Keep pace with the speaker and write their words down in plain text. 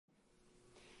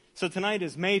So tonight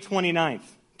is May 29th,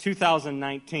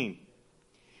 2019.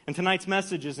 And tonight's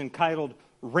message is entitled,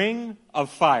 Ring of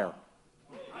Fire.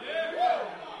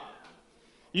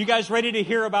 You guys ready to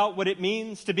hear about what it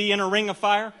means to be in a ring of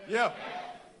fire? Yeah.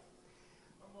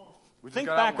 Think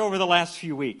back over the last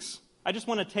few weeks. I just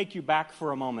want to take you back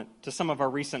for a moment to some of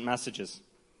our recent messages.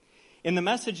 In the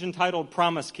message entitled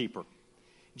Promise Keeper,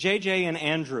 JJ and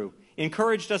Andrew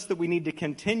encouraged us that we need to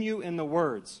continue in the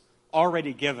words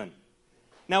already given.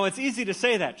 Now, it's easy to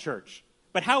say that, church,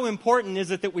 but how important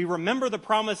is it that we remember the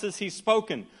promises He's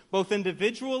spoken, both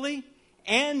individually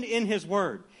and in His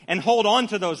Word, and hold on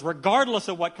to those regardless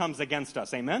of what comes against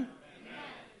us? Amen? Amen.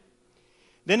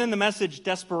 Then in the message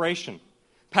Desperation,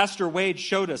 Pastor Wade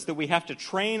showed us that we have to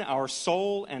train our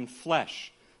soul and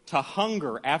flesh to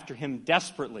hunger after Him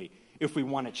desperately if we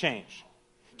want to change.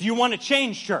 Do you want to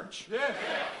change, church? Yes.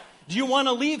 Do you want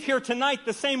to leave here tonight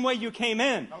the same way you came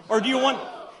in? Or do you want...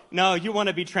 No, you want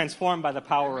to be transformed by the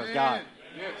power of God.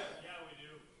 Yes.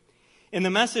 In the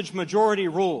message Majority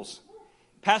Rules,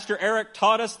 Pastor Eric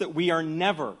taught us that we are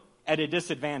never at a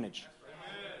disadvantage.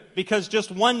 Because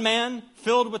just one man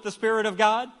filled with the Spirit of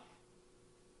God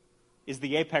is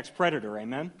the apex predator.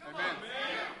 Amen? Amen.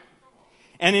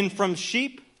 And in From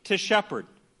Sheep to Shepherd,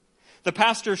 the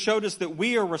pastor showed us that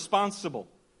we are responsible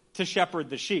to shepherd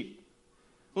the sheep.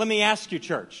 Let me ask you,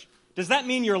 church, does that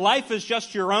mean your life is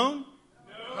just your own?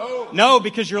 No,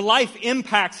 because your life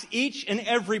impacts each and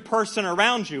every person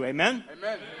around you. Amen?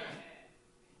 Amen.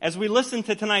 As we listen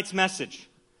to tonight's message,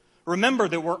 remember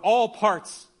that we're all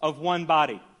parts of one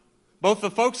body. Both the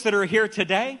folks that are here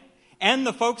today and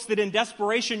the folks that in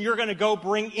desperation you're going to go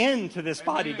bring into this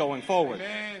body going forward.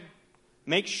 Amen.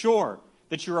 Make sure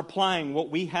that you're applying what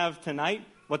we have tonight,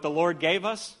 what the Lord gave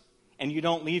us, and you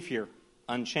don't leave here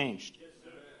unchanged.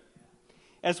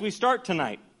 As we start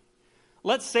tonight,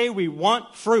 let's say we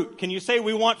want fruit. Can you say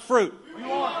we want fruit? We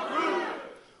want fruit.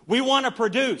 We want to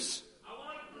produce. I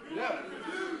want to produce. Yeah.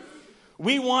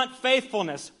 We want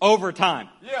faithfulness over time.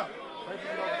 Yeah.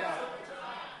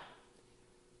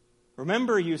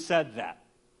 Remember you said that.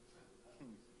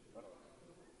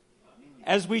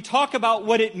 As we talk about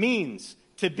what it means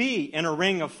to be in a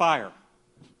ring of fire,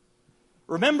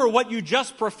 remember what you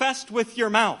just professed with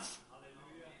your mouth.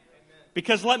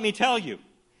 Because let me tell you,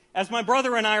 as my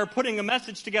brother and I are putting a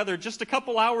message together just a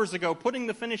couple hours ago, putting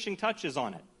the finishing touches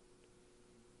on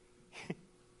it,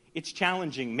 it's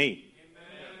challenging me.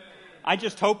 I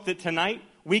just hope that tonight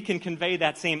we can convey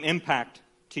that same impact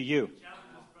to you.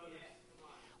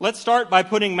 Let's start by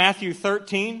putting Matthew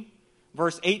 13,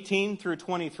 verse 18 through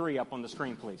 23 up on the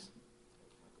screen, please.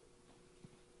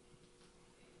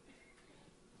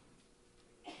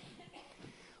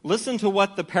 Listen to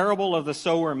what the parable of the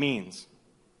sower means.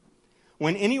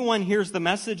 When anyone hears the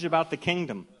message about the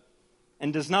kingdom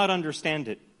and does not understand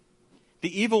it,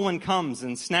 the evil one comes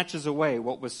and snatches away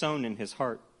what was sown in his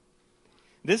heart.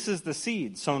 This is the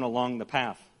seed sown along the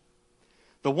path.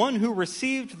 The one who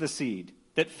received the seed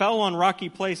that fell on rocky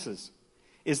places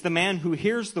is the man who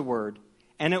hears the word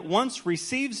and at once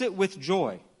receives it with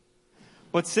joy.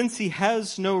 But since he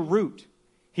has no root,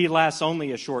 he lasts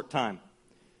only a short time.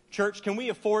 Church, can we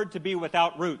afford to be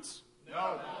without roots?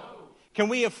 No. Can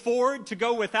we afford to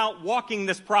go without walking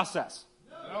this process?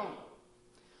 No.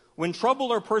 When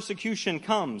trouble or persecution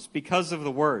comes because of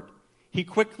the word, he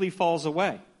quickly falls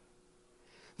away.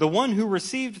 The one who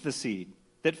received the seed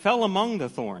that fell among the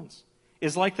thorns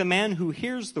is like the man who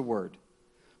hears the word,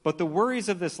 but the worries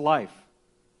of this life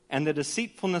and the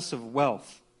deceitfulness of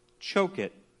wealth choke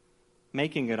it,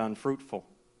 making it unfruitful.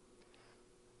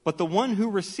 But the one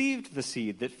who received the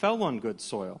seed that fell on good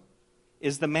soil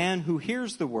is the man who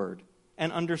hears the word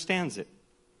and understands it.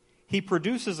 He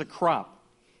produces a crop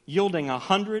yielding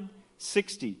 100,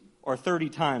 60, or 30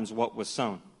 times what was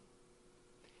sown.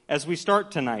 As we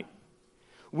start tonight,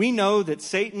 we know that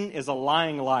Satan is a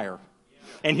lying liar,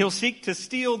 and he'll seek to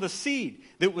steal the seed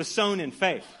that was sown in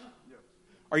faith.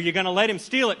 Are you going to let him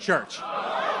steal it, church?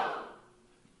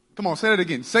 Come on, say that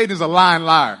again. Satan is a lying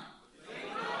liar.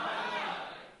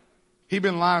 He's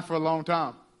been lying for a long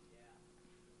time.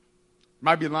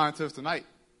 Might be lying to us tonight.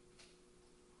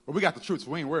 But we got the truth,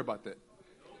 so we ain't worried about that.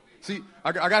 See,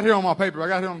 I got here on my paper, I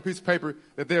got here on a piece of paper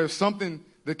that there's something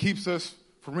that keeps us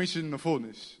from reaching the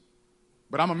fullness.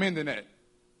 But I'm amending that.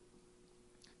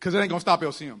 Because it ain't going to stop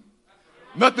LCM.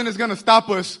 Nothing is going to stop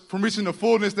us from reaching the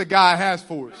fullness that God has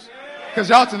for us. Because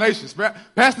y'all tenacious.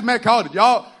 Pastor Matt called it.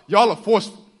 Y'all are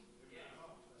forceful.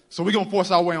 So we're going to force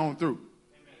our way on through.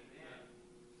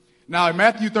 Now, in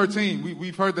Matthew 13,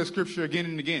 we've heard that scripture again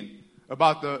and again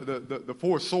about the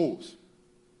four souls.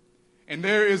 And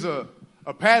there is a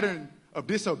pattern of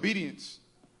disobedience,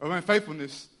 of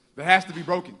unfaithfulness that has to be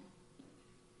broken.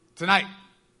 Tonight,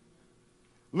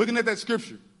 looking at that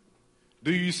scripture,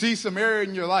 do you see some area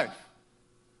in your life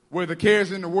where the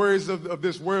cares and the worries of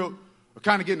this world are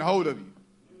kind of getting a hold of you?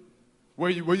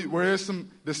 Where there's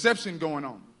some deception going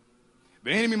on.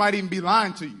 The enemy might even be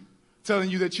lying to you,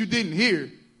 telling you that you didn't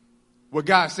hear what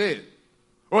God said,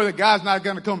 or that God's not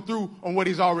going to come through on what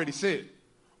he's already said.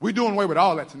 We're doing away with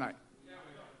all that tonight.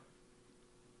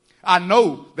 I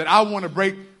know that I want to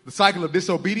break the cycle of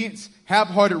disobedience,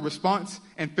 half-hearted response,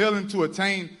 and failing to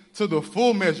attain to the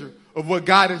full measure of what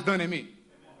God has done in me.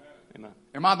 Amen.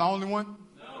 Am I the only one?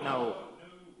 No.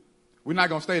 We're not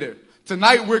going to stay there.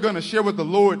 Tonight, we're going to share what the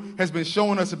Lord has been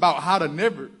showing us about how to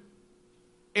never,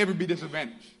 ever be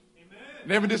disadvantaged. Amen.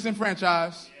 Never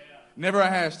disenfranchised. Yeah. Never a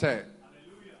hashtag. Hallelujah.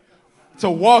 To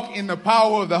walk in the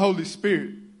power of the Holy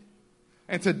Spirit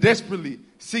and to desperately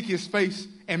seek his face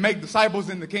and make disciples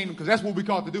in the kingdom, because that's what we're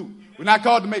called to do. Amen. We're not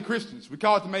called to make Christians. We're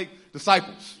called to make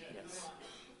disciples. Yes.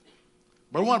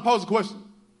 But I want to pose a question,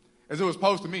 as it was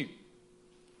posed to me.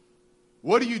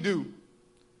 What do you do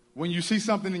when you see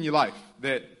something in your life,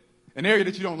 that an area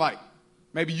that you don't like?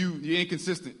 Maybe you're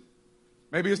inconsistent.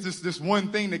 Maybe it's this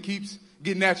one thing that keeps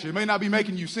getting at you. It may not be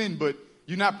making you sin, but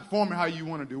you're not performing how you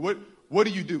want to do. What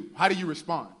do you do? How do you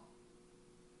respond?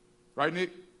 Right,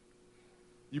 Nick?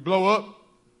 You blow up?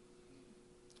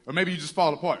 Or maybe you just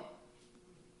fall apart.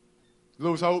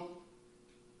 Lose hope?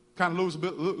 Kind of lose a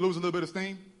little bit of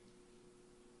steam?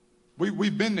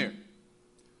 We've been there.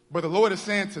 But the Lord is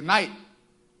saying tonight,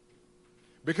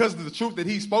 because of the truth that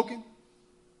he's spoken,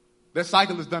 that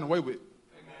cycle is done away with.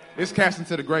 It's cast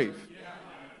into the grave.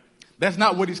 That's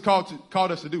not what he's called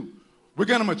us to do. We're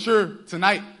going to mature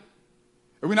tonight.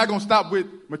 And we're not going to stop with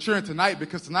maturing tonight,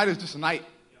 because tonight is just a night.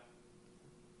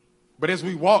 But as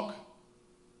we walk,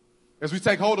 as we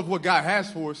take hold of what God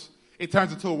has for us, it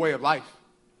turns into a way of life.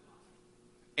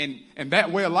 And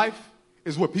that way of life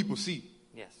is what people see.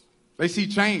 Yes. They see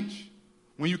change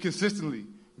when you consistently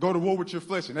go to war with your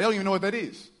flesh, and they don't even know what that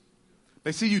is.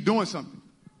 They see you doing something.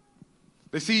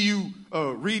 They see you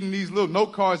reading these little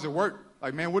note cards at work.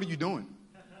 Like, man, what are you doing?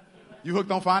 You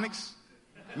hooked on phonics?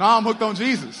 No, I'm hooked on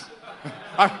Jesus.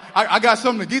 I got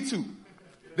something to get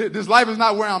to. This life is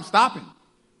not where I'm stopping.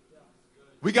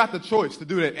 We got the choice to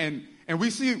do that, and we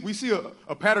see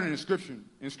a pattern in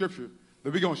Scripture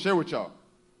that we're gonna share with y'all.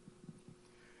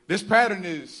 This pattern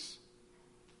is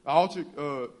altar.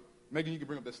 Megan, you can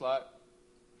bring up that slide.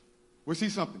 We see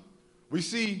something. We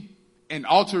see an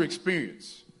altar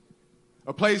experience,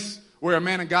 a place where a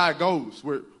man and God goes,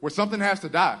 where something has to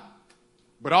die,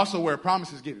 but also where a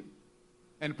promise is given,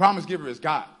 and the promise giver is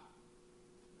God.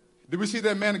 Did we see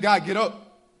that man and God get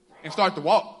up and start to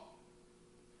walk?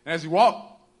 And as he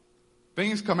walked,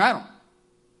 things come at him.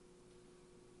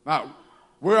 Now,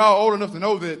 we're all old enough to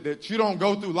know that you don't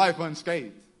go through life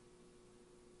unscathed.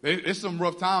 It's some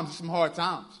rough times, it's some hard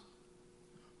times.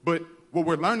 But what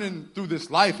we're learning through this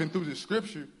life and through this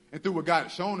scripture and through what God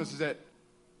has shown us is that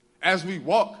as we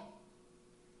walk,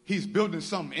 he's building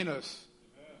something in us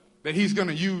that he's going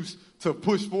to use to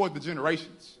push forward the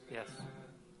generations. Yes.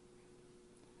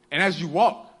 And as you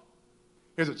walk,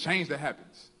 there's a change that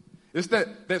happens. It's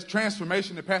that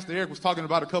transformation that Pastor Eric was talking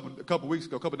about a couple weeks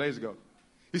ago, a couple days ago.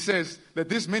 He says that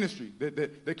this ministry,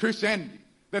 that Christianity,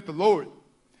 that the Lord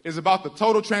is about the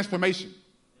total transformation,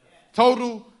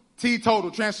 total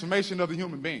transformation of the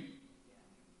human being.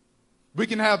 We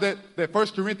can have that 1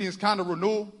 Corinthians kind of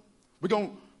renewal.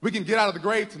 We can get out of the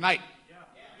grave tonight.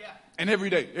 And every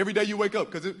day you wake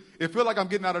up, because it feels like I'm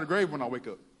getting out of the grave when I wake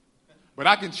up. But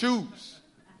I can choose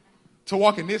to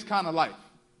walk in this kind of life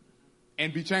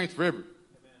and be changed forever.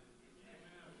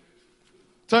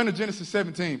 Turn to Genesis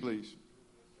 17, please.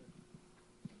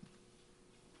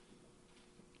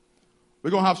 We're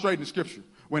going to hop straight into Scripture.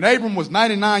 When Abram was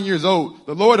 99 years old,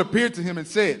 the Lord appeared to him and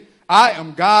said, I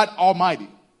am God Almighty.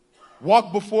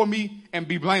 Walk before me and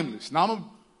be blameless. Now,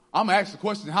 I'm going to ask the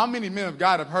question, how many men of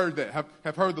God have heard that,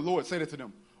 have heard the Lord say that to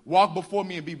them? Walk before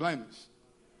me and be blameless.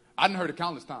 I done heard it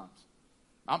countless times.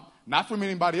 Not from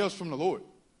anybody else, from the Lord.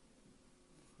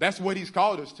 That's what he's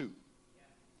called us to.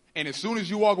 And as soon as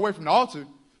you walk away from the altar,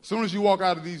 as soon as you walk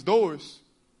out of these doors,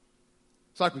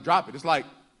 it's like we drop it. It's like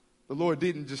the Lord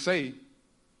didn't just say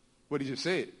what he just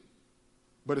said.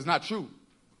 But it's not true.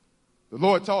 The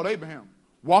Lord told Abraham,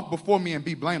 walk before me and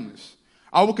be blameless.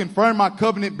 I will confirm my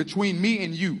covenant between me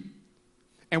and you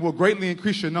and will greatly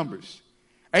increase your numbers.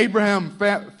 Abraham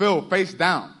fell face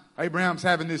down. Abraham's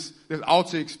having this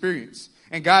altar experience.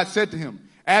 And God said to him,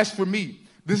 as for me,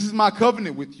 this is my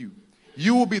covenant with you.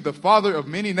 You will be the father of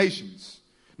many nations.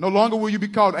 No longer will you be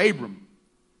called Abram.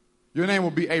 Your name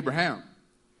will be Abraham.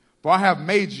 For I have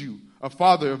made you a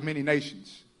father of many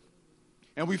nations.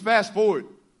 And we fast forward,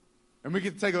 and we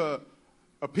get to take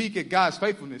a peek at God's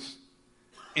faithfulness.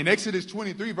 In Exodus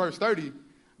 23, verse 30,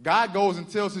 God goes and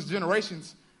tells his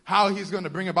generations how he's going to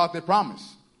bring about their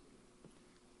promise.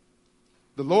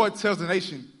 The Lord tells the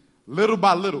nation, little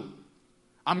by little,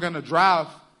 I'm going to drive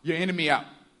your enemy out.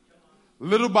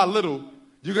 Little by little,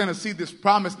 you're going to see this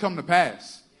promise come to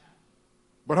pass.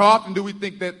 But how often do we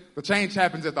think that the change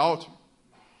happens at the altar?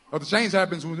 Or the change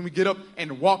happens when we get up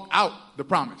and walk out the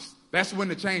promise. That's when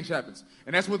the change happens.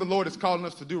 And that's what the Lord is calling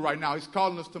us to do right now. He's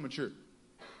calling us to mature.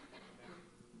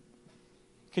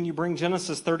 Can you bring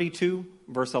Genesis 32,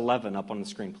 verse 11 up on the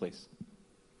screen, please?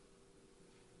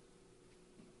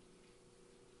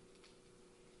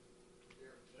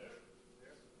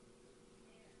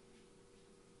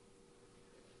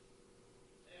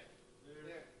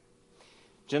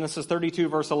 Genesis 32,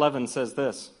 verse 11 says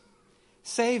this,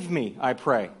 "Save me, I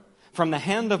pray, from the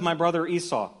hand of my brother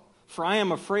Esau, for I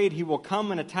am afraid he will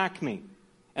come and attack me,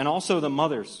 and also the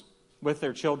mothers with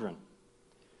their children."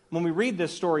 When we read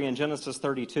this story in Genesis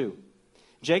 32,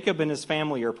 Jacob and his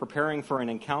family are preparing for an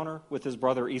encounter with his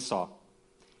brother Esau.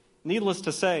 Needless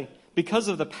to say, because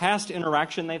of the past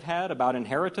interaction they've had about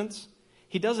inheritance,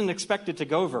 he doesn't expect it to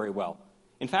go very well.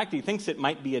 In fact, he thinks it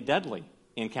might be a deadly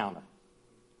encounter.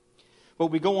 But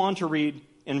we go on to read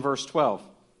in verse 12,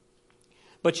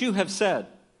 "But you have said,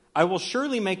 I will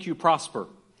surely make you prosper,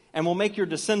 and will make your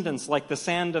descendants like the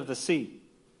sand of the sea,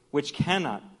 which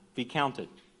cannot be counted."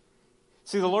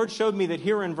 See, the Lord showed me that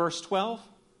here in verse 12,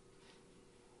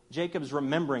 Jacob's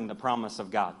remembering the promise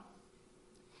of God.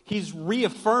 He's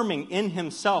reaffirming in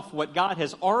himself what God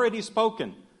has already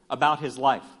spoken about his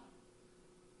life.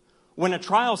 When a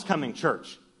trial's coming,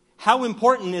 church, how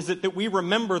important is it that we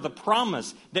remember the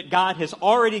promise that God has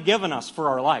already given us for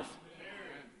our life?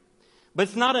 But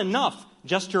it's not enough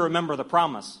just to remember the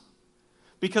promise.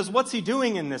 Because what's he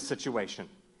doing in this situation?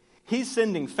 He's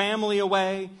sending family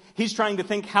away. He's trying to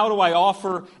think, how do I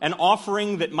offer an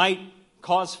offering that might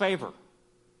cause favor?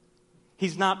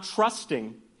 He's not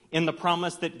trusting in the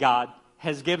promise that God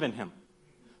has given him.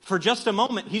 For just a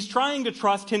moment, he's trying to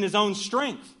trust in his own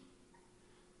strength.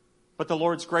 But the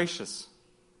Lord's gracious.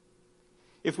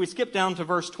 If we skip down to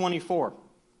verse 24.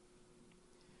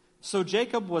 "So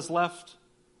Jacob was left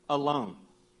alone,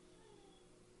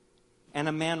 and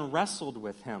a man wrestled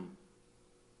with him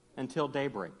until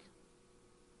daybreak.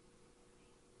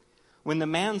 When the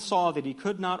man saw that he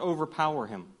could not overpower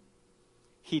him,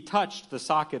 he touched the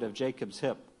socket of Jacob's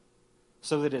hip,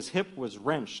 so that his hip was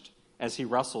wrenched as he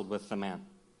wrestled with the man.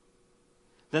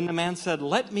 Then the man said,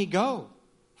 'Let me go,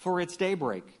 for it's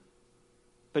daybreak.'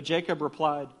 But Jacob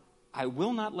replied, 'I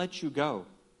will not let you go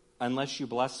unless you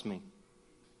bless me.'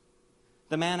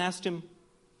 The man asked him,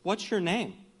 'What's your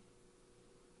name?'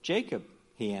 'Jacob,'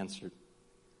 he answered.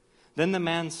 Then the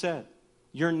man said,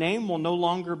 'Your name will no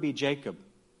longer be Jacob,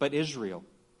 but Israel,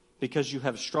 because you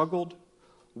have struggled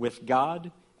with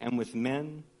God and with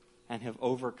men and have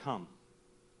overcome.'"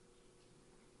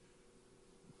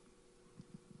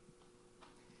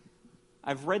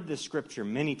 I've read this scripture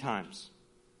many times.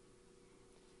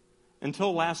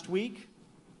 Until last week,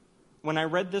 when I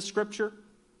read this scripture,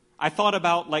 I thought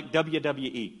about like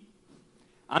WWE.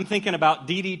 I'm thinking about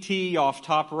DDT off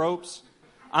top ropes.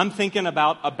 I'm thinking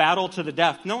about a battle to the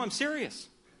death. No, I'm serious.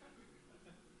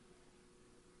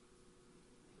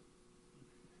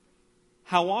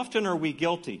 How often are we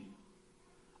guilty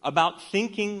about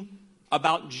thinking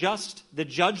about just the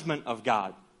judgment of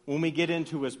God when we get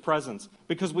into his presence,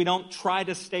 because we don't try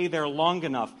to stay there long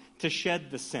enough to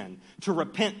shed the sin, to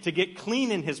repent, to get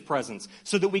clean in his presence,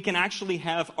 so that we can actually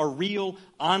have a real,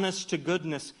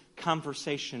 honest-to-goodness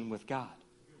conversation with God.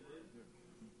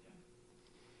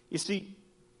 You see,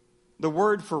 the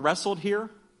word for wrestled here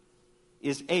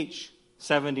is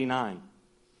H79,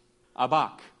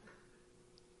 abak.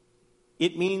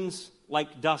 It means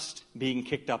like dust being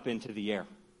kicked up into the air.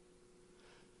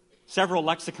 Several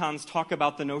lexicons talk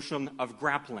about the notion of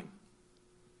grappling.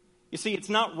 You see, it's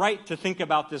not right to think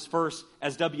about this verse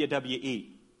as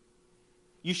WWE.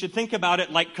 You should think about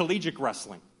it like collegiate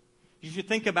wrestling. You should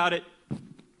think about it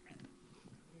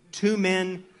two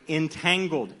men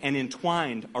entangled and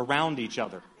entwined around each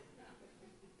other.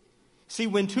 See,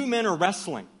 when two men are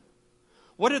wrestling,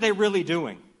 what are they really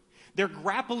doing? They're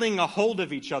grappling a hold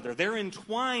of each other. They're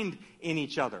entwined in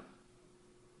each other.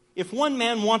 If one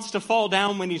man wants to fall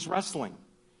down when he's wrestling,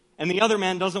 and the other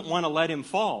man doesn't want to let him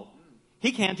fall,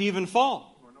 he can't even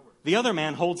fall. The other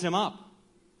man holds him up.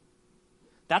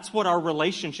 That's what our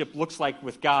relationship looks like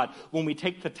with God when we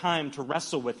take the time to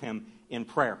wrestle with him in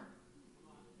prayer.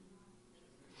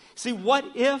 See, what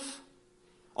if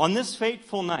on this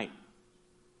fateful night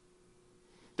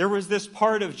there was this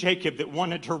part of Jacob that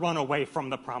wanted to run away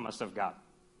from the promise of God?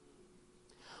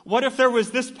 What if there was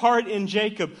this part in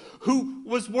Jacob who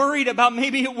was worried about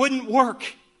maybe it wouldn't work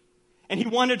and he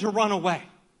wanted to run away?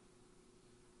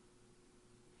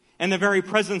 And the very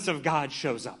presence of God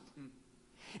shows up.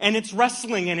 And it's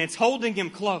wrestling and it's holding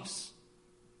him close.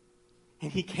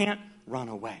 And he can't run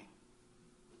away.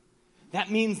 That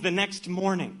means the next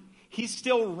morning, he's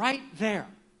still right there,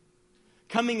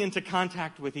 coming into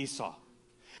contact with Esau.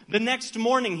 The next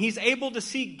morning, he's able to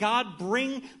see God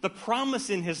bring the promise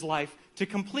in his life to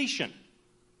completion.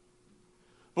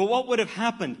 But what would have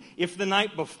happened if the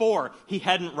night before he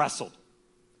hadn't wrestled?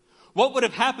 What would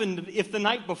have happened if the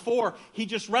night before he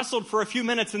just wrestled for a few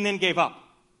minutes and then gave up?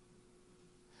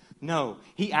 No,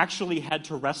 he actually had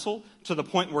to wrestle to the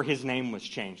point where his name was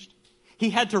changed. He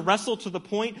had to wrestle to the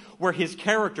point where his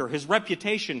character, his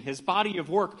reputation, his body of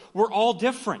work were all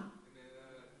different.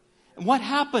 And what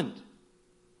happened?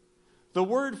 The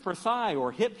word for thigh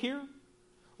or hip here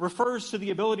refers to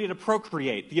the ability to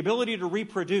procreate, the ability to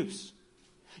reproduce.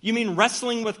 You mean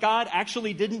wrestling with God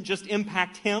actually didn't just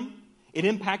impact him? It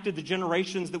impacted the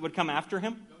generations that would come after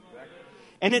him?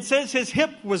 And it says his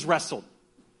hip was wrestled.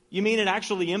 You mean it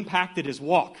actually impacted his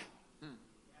walk?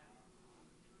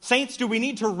 Saints, do we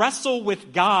need to wrestle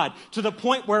with God to the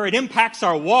point where it impacts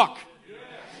our walk?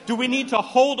 Do we need to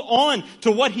hold on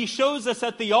to what he shows us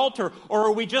at the altar, or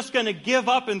are we just going to give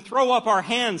up and throw up our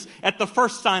hands at the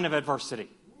first sign of adversity?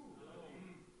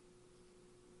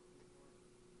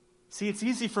 See, it's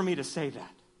easy for me to say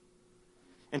that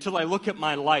until I look at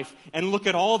my life and look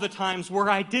at all the times where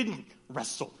I didn't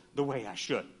wrestle the way I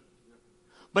should.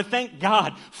 But thank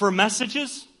God for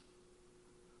messages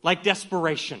like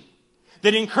desperation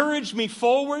that encourage me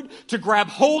forward to grab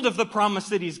hold of the promise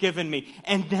that he's given me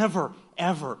and never,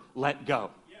 ever let go.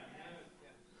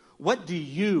 What do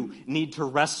you need to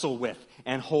wrestle with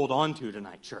and hold on to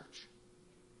tonight, church?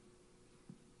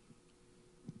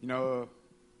 You know,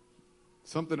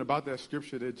 something about that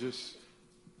scripture that just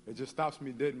stops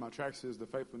me dead in my tracks is the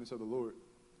faithfulness of the Lord.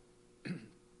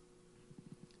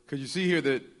 Because you see here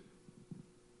that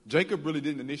Jacob really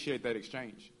didn't initiate that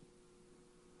exchange.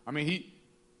 I mean,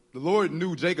 the Lord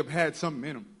knew Jacob had something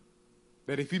in him,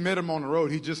 that if he met him on the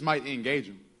road, he just might engage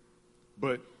him.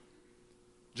 But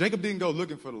Jacob didn't go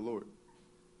looking for the Lord.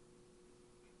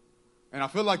 And I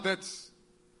feel like that's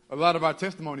a lot of our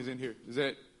testimonies in here, is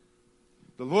that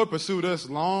the Lord pursued us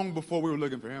long before we were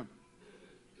looking for him.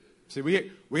 See,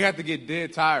 we had to get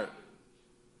dead tired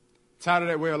of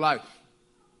that way of life,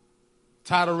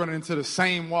 tired of running into the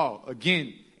same wall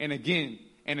again and again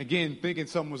and again, thinking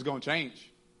something was going to change.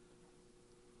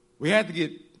 We had to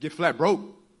get flat broke.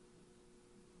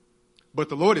 But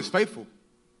the Lord is faithful.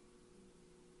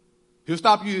 He'll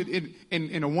stop you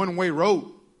in a one-way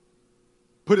road,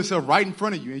 put himself right in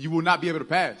front of you, and you will not be able to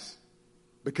pass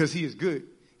because he is good.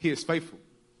 He is faithful.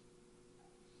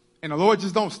 And the Lord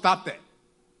just don't stop that.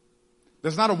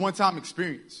 That's not a one-time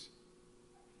experience.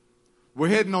 We're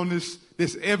heading on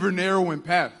this ever-narrowing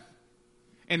path.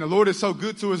 And the Lord is so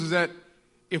good to us is that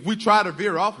if we try to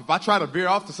veer off, if I try to veer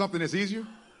off to something that's easier,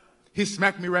 he'll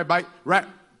smack me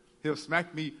he'll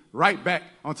smack me right back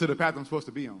onto the path I'm supposed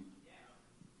to be on.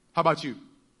 How about you?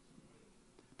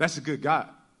 That's a good God.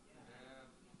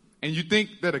 And you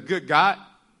think that a good God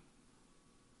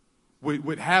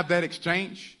would have that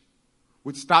exchange,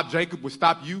 would stop Jacob, would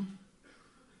stop you,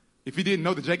 if he didn't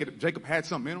know that Jacob had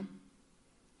something in him?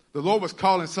 The Lord was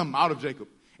calling something out of Jacob,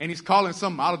 and he's calling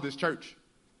something out of this church.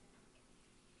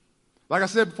 Like I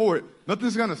said before,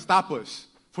 nothing's going to stop us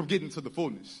from getting to the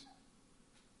fullness.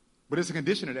 But it's a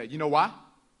condition of that. You know why?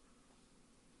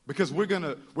 Because we're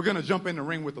gonna jump in the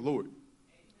ring with the Lord.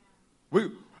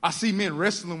 I see men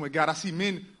wrestling with God. I see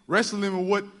men wrestling with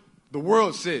what the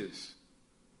world says,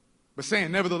 but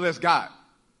saying nevertheless God.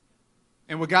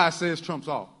 And what God says trumps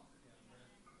all.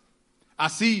 I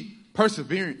see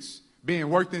perseverance being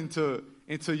worked into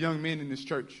young men in this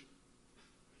church,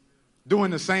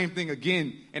 doing the same thing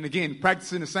again and again,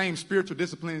 practicing the same spiritual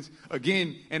disciplines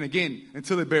again and again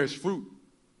until it bears fruit.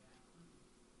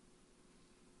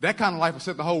 That kind of life will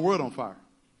set the whole world on fire.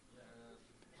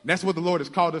 That's what the Lord has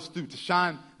called us to do, to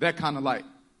shine that kind of light.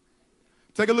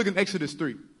 Take a look at Exodus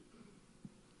 3.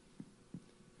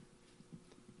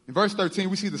 In verse 13,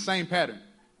 we see the same pattern.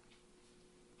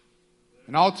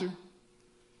 An altar,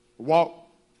 a walk,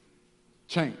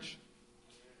 change.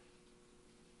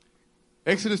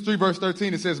 Exodus 3 verse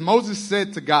 13, it says, Moses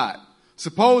said to God,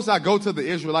 suppose I go to the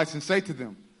Israelites and say to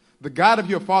them, the God of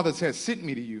your fathers has sent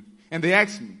me to you. And they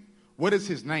ask me, what is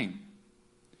his name?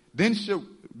 Then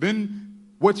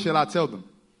what shall I tell them?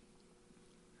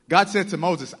 God said to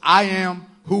Moses, I am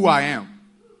who I am.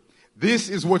 This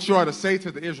is what you are to say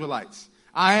to the Israelites.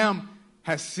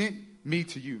 Has sent me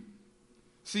to you.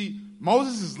 See,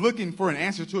 Moses is looking for an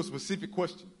answer to a specific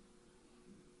question,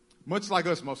 much like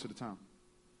us most of the time.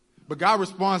 But God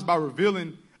responds by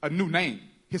revealing a new name,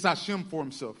 his Hashem, for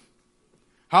himself.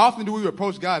 How often do we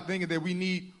approach God thinking that we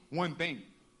need one thing?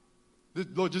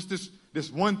 Lord, just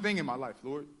this one thing in my life,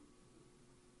 Lord.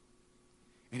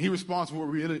 And he responds with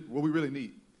what we really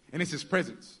need. And it's his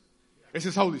presence. It's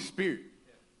his Holy Spirit.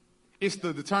 It's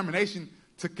the determination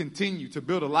to continue to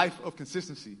build a life of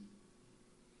consistency.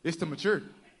 It's to mature.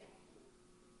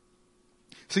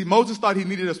 See, Moses thought he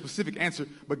needed a specific answer,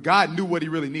 but God knew what he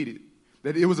really needed.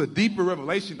 That it was a deeper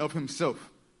revelation of himself.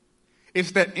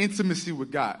 It's that intimacy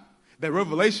with God, that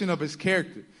revelation of his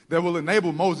character that will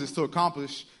enable Moses to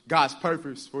accomplish God's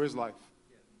purpose for his life.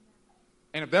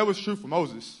 And if that was true for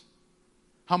Moses,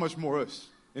 how much more us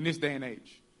in this day and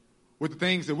age? With the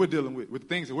things that we're dealing with the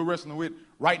things that we're wrestling with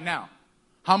right now.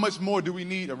 How much more do we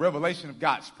need a revelation of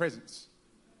God's presence?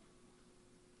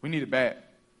 We need it bad.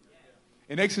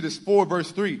 In Exodus 4,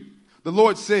 verse 3, the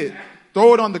Lord said,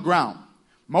 throw it on the ground.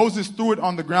 Moses threw it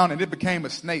on the ground and it became a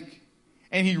snake,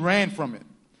 and he ran from it.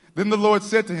 Then the Lord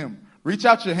said to him, reach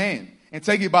out your hand and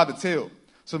take it by the tail.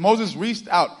 So Moses reached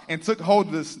out and took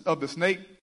hold of the snake,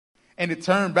 and it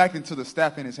turned back into the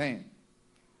staff in his hand.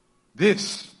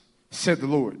 This, said the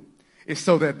Lord, is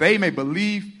so that they may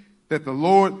believe that the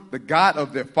Lord, the God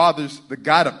of their fathers, the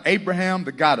God of Abraham,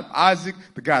 the God of Isaac,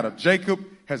 the God of Jacob,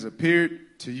 has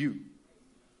appeared to you.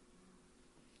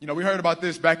 You know, we heard about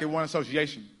this back at one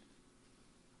association.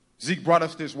 Zeke brought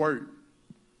us this word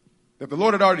that the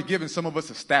Lord had already given some of us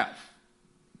a staff,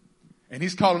 and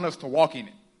he's calling us to walk in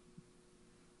it.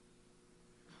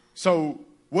 So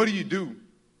what do you do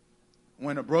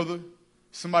when a brother,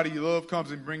 somebody you love,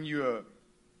 comes and bring you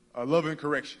a loving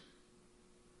correction?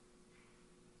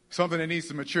 Something that needs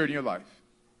to mature in your life.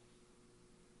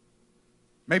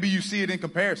 Maybe you see it in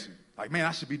comparison. Like, man,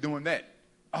 I should be doing that.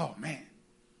 Oh, man.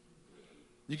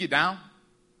 You get down?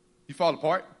 You fall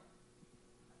apart?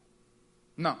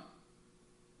 No.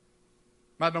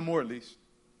 Not no more, at least.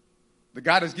 The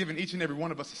God has given each and every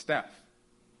one of us a staff.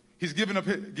 He's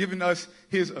given us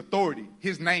his authority,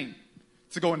 his name,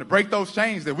 to go and to break those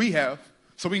chains that we have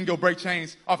so we can go break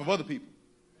chains off of other people.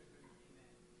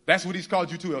 That's what he's called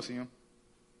you to, LCM.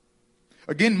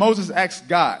 Again, Moses asks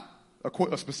God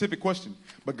a specific question,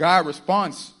 but God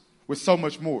responds with so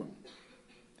much more.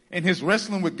 In his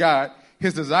wrestling with God,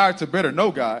 his desire to better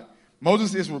know God,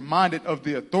 Moses is reminded of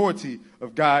the authority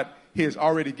of God he has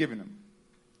already given him.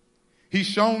 He's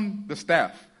shown the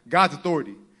staff, God's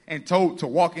authority, and told to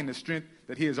walk in the strength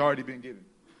that he has already been given.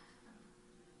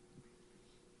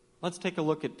 Let's take a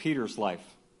look at Peter's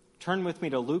life. Turn with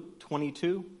me to Luke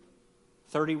 22,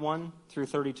 31 through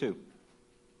 32.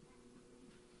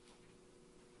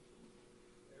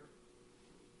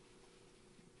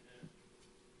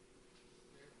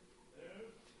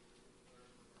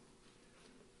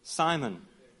 Simon,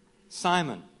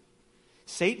 Simon,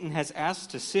 Satan has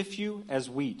asked to sift you as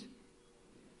wheat.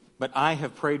 But I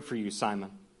have prayed for you,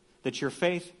 Simon, that your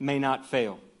faith may not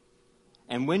fail.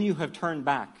 And when you have turned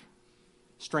back,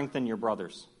 strengthen your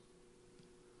brothers.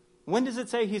 When does it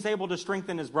say he's able to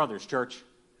strengthen his brothers, church?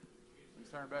 He's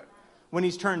turned back. When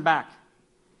he's turned back.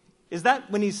 Is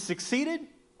that when he's succeeded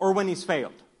or when he's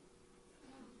failed?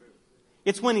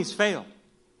 It's when he's failed.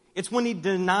 It's when he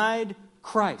denied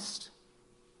Christ.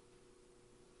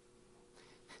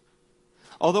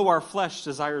 Although our flesh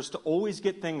desires to always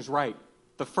get things right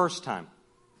the first time.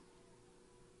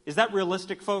 Is that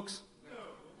realistic, folks?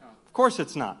 No. Of course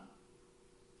it's not.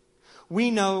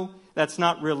 We know that's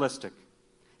not realistic.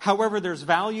 However, there's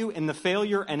value in the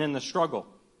failure and in the struggle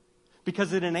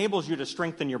because it enables you to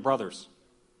strengthen your brothers.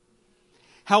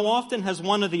 How often has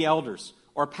one of the elders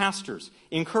or pastors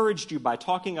encouraged you by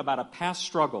talking about a past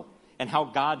struggle and how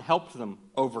God helped them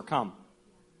overcome?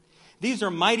 These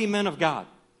are mighty men of God.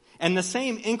 And the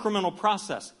same incremental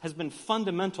process has been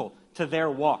fundamental to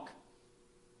their walk.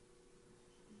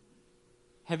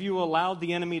 Have you allowed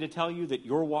the enemy to tell you that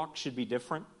your walk should be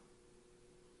different?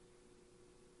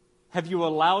 Have you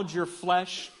allowed your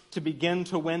flesh to begin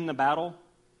to win the battle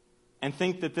and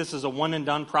think that this is a one and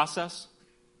done process?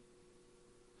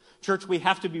 Church, we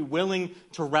have to be willing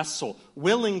to wrestle,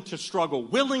 willing to struggle,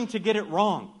 willing to get it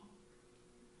wrong.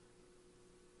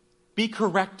 Be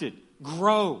corrected,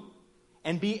 grow,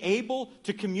 and be able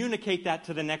to communicate that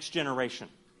to the next generation.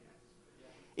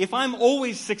 If I'm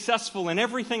always successful in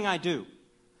everything I do,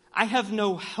 I have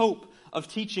no hope of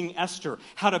teaching Esther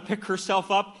how to pick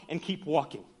herself up and keep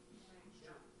walking.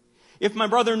 If my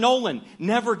brother Nolan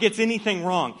never gets anything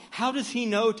wrong, how does he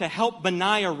know to help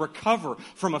Benaiah recover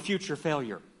from a future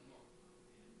failure?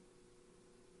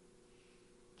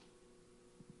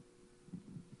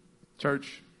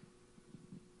 Church,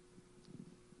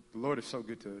 the Lord is so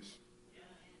good to us.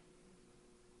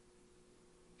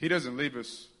 He doesn't leave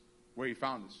us where He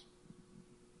found us.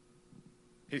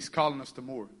 He's calling us to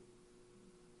more.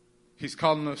 He's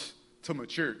calling us to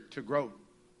mature, to grow.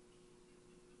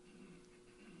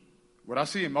 What I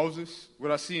see in Moses,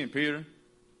 what I see in Peter,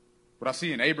 what I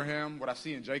see in Abraham, what I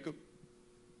see in Jacob,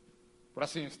 what I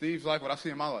see in Steve's life, what I see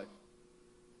in my life,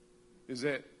 is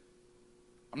that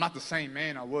I'm not the same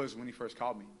man I was when He first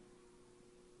called me.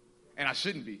 And I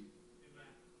shouldn't be.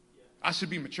 I should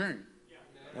be maturing.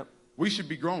 Yep. We should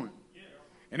be growing.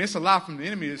 And it's a lie from the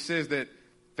enemy that says that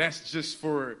that's just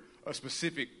for a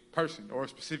specific person or a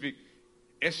specific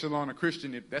echelon of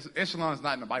Christian. Echelon is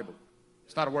not in the Bible.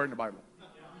 It's not a word in the Bible.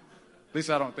 At least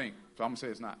I don't think. So I'm going to say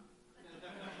it's not.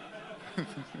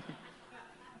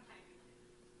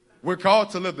 We're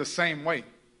called to live the same way.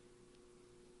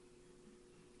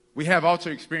 We have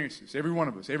altar experiences. Every one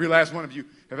of us. Every last one of you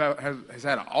has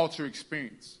had an altar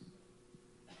experience.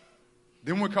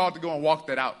 Then we're called to go and walk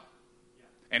that out.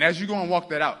 And as you go and walk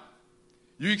that out,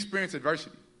 you experience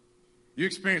adversity. You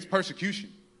experience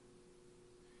persecution.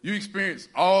 You experience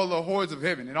all the hordes of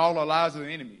heaven and all the lies of the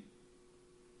enemy.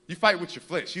 You fight with your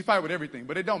flesh. You fight with everything.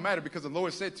 But it don't matter because the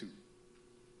Lord said to.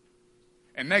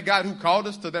 And that God who called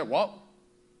us to that walk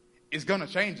is going to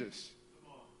change us.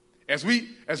 As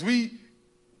we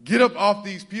get up off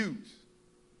these pews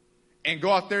and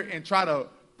go out there and try to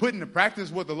put into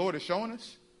practice what the Lord is showing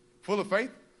us, full of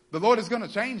faith, the Lord is going to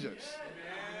change us.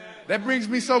 That brings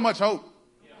me so much hope.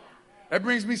 That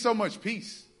brings me so much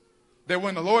peace. That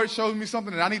when the Lord shows me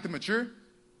something that I need to mature,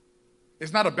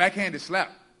 it's not a backhanded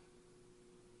slap.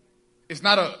 It's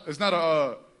not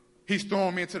a He's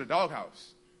throwing me into the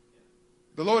doghouse.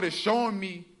 The Lord is showing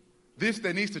me this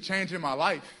that needs to change in my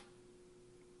life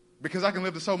because I can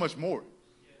live to so much more.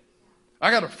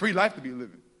 I got a free life to be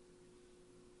living.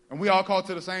 And we all called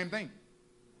to the same thing.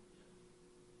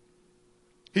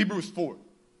 Hebrews 4.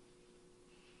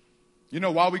 You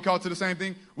know why we called to the same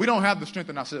thing? We don't have the strength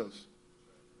in ourselves.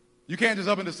 You can't just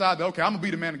up and decide that, okay, I'm going to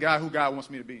be the man of God who God wants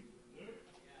me to be.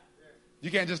 You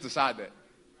can't just decide that.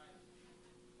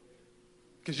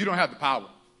 Because you don't have the power.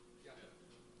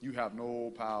 You have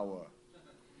no power.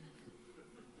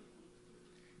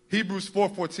 Hebrews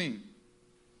 4:14.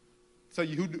 Tell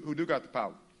you who do got the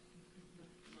power.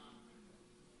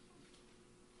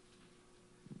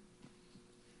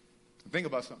 Think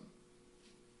about something.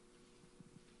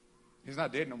 He's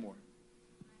not dead no more.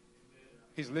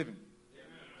 He's living.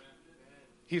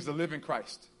 He's the living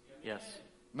Christ. Yes.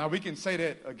 Now we can say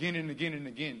that again and again and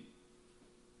again.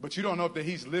 But you don't know if that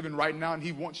He's living right now and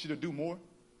He wants you to do more.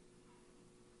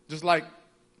 Just like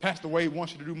Pastor Wade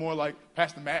wants you to do more, like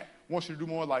Pastor Matt wants you to do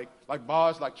more, like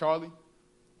Boz, like Charlie.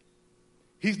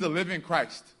 He's the living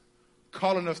Christ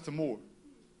calling us to more.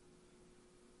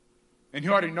 And He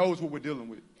already knows what we're dealing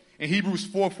with. In Hebrews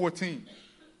 4:14,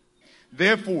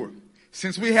 therefore,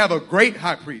 since we have a great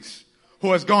high priest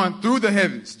who has gone through the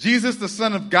heavens, Jesus the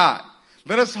Son of God,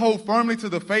 let us hold firmly to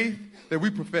the faith that we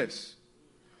profess.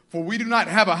 For we do not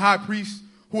have a high priest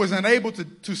who is unable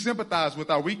to sympathize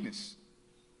with our weakness.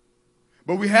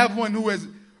 But we have one who has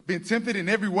been tempted in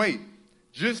every way,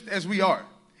 just as we are,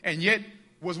 and yet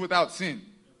was without sin.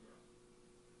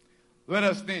 Let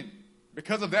us then,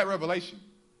 because of that revelation,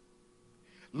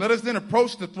 let us then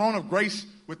approach the throne of grace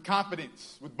with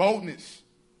confidence, with boldness,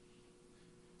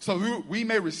 so we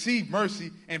may receive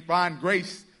mercy and find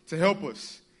grace to help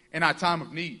us in our time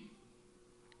of need.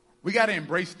 We got to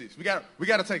embrace this. We got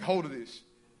to take hold of this.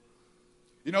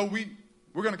 You know,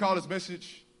 we're going to call this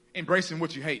message embracing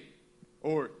what you hate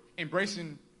or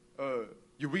embracing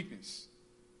your weakness.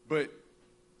 But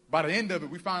by the end of it,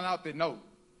 we find out that no,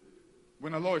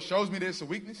 when the Lord shows me there's a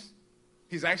weakness,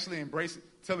 He's actually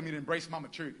telling me to embrace my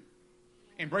maturity,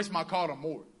 embrace my call to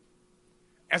more.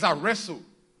 As I wrestle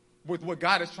with what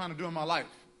God is trying to do in my life,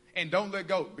 and don't let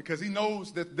go, because He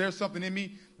knows that there's something in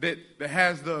me that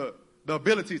has the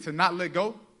ability to not let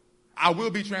go, I will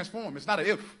be transformed. It's not an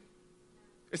if.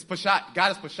 It's pashat.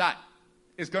 God is pashat.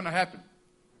 It's going to happen.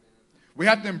 We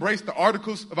have to embrace the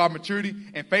articles of our maturity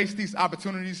and face these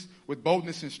opportunities with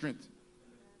boldness and strength.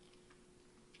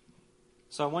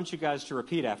 So I want you guys to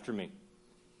repeat after me.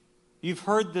 You've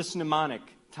heard this mnemonic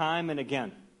time and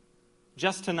again,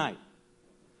 just tonight.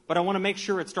 But I want to make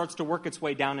sure it starts to work its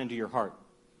way down into your heart.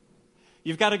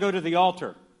 You've got to go to the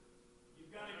altar.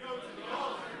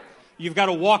 You've got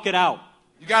to walk it out.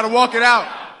 You got to walk it out.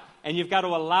 and you've got to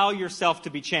allow yourself to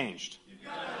be changed.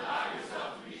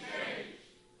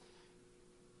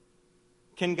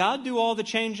 Can God do all the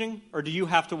changing, or do you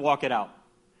have to walk it out?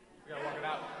 You gotta walk it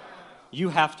out. You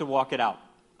have to walk it out.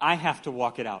 I have to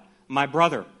walk it out. My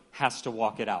brother has to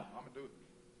walk it out. I'm gonna do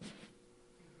it.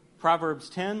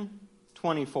 Proverbs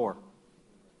 10:24.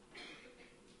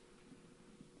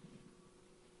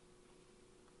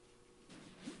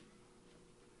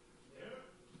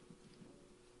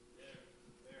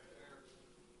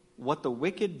 What the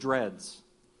wicked dreads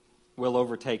will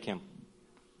overtake him.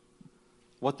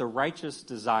 What the righteous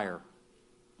desire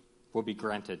will be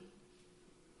granted.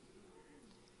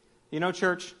 You know,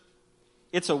 church,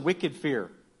 it's a wicked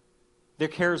fear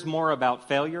that cares more about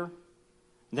failure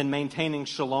than maintaining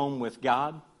shalom with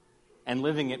God and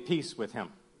living at peace with Him.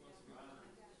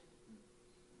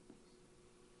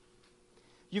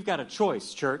 You've got a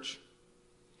choice, church.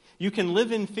 You can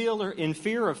live in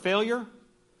fear of failure,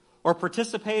 or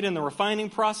participate in the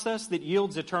refining process that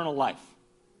yields eternal life.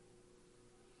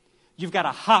 You've got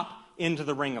to hop into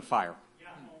the ring of fire.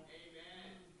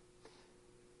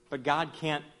 But God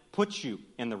can't put you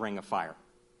in the ring of fire.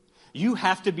 You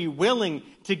have to be willing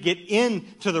to get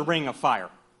into the ring of fire.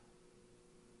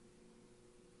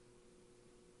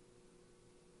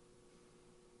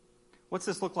 What's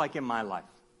this look like in my life?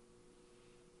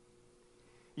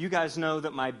 You guys know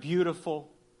that my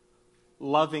beautiful,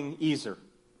 loving Ezer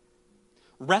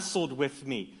wrestled with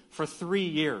me for 3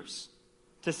 years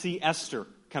to see Esther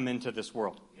come into this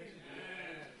world. Amen.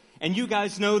 And you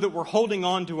guys know that we're holding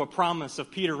on to a promise of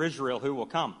Peter Israel who will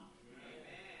come. Amen.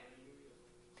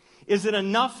 Is it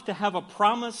enough to have a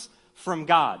promise from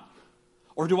God?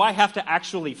 Or do I have to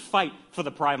actually fight for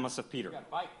the promise of Peter?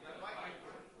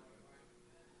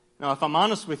 Now, if I'm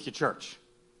honest with you, church,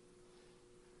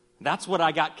 that's what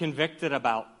I got convicted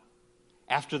about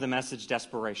after the message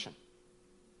Desperation.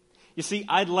 You see,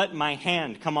 I'd let my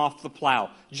hand come off the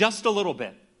plow just a little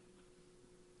bit.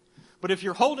 But if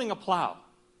you're holding a plow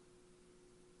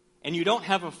and you don't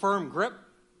have a firm grip,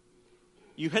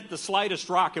 you hit the slightest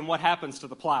rock, and what happens to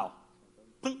the plow?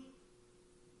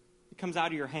 It comes out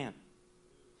of your hand.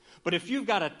 But if you've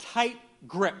got a tight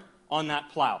grip on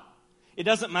that plow, it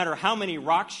doesn't matter how many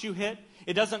rocks you hit,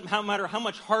 it doesn't matter how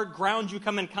much hard ground you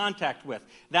come in contact with,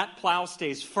 that plow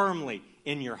stays firmly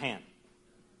in your hand.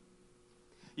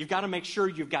 You've got to make sure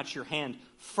you've got your hand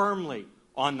firmly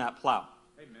on that plow.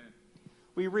 Amen.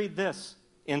 We read this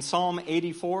in Psalm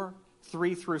 84,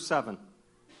 4 through 7.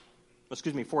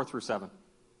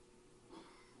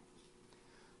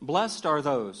 Blessed are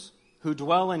those who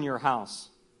dwell in your house.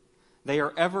 They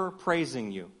are ever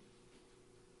praising you.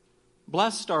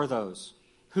 Blessed are those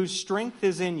whose strength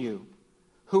is in you,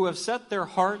 who have set their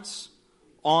hearts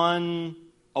on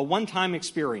a one-time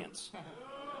experience.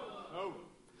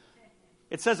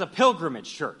 It says a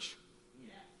pilgrimage, church.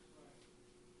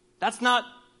 That's not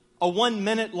a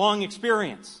 1-minute long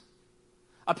experience.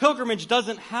 A pilgrimage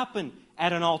doesn't happen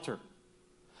at an altar.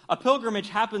 A pilgrimage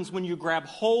happens when you grab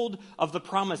hold of the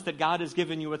promise that God has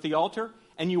given you at the altar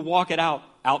and you walk it out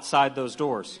outside those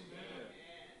doors.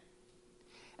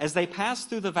 As they pass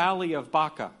through the valley of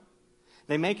Baca,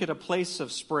 they make it a place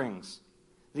of springs.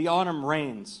 The autumn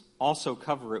rains also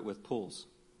cover it with pools.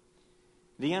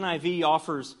 The NIV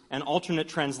offers an alternate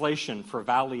translation for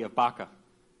Valley of Baca.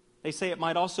 They say it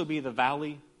might also be the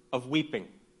Valley of Weeping.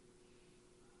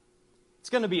 It's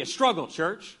going to be a struggle,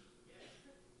 church.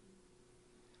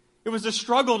 It was a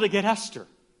struggle to get Esther.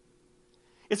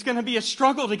 It's going to be a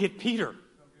struggle to get Peter.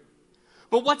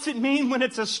 But what's it mean when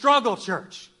it's a struggle,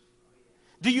 church?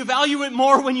 Do you value it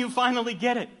more when you finally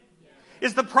get it?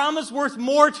 Is the promise worth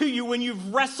more to you when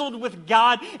you've wrestled with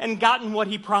God and gotten what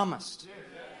He promised?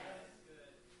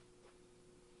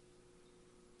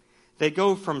 They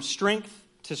go from strength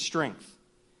to strength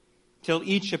till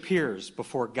each appears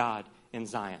before God in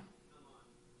Zion.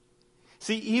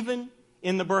 See, even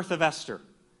in the birth of Esther,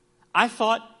 I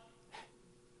thought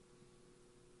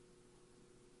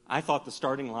the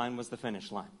starting line was the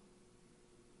finish line.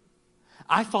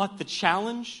 I thought the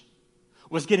challenge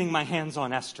was getting my hands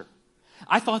on Esther.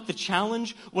 I thought the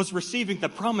challenge was receiving the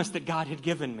promise that God had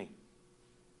given me.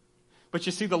 But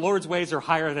you see, the Lord's ways are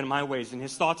higher than my ways, and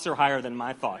His thoughts are higher than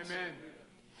my thoughts. Amen.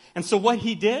 And so what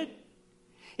He did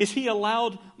is He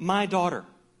allowed my daughter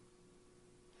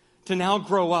to now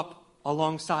grow up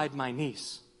alongside my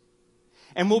niece.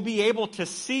 And we'll be able to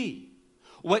see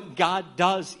what God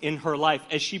does in her life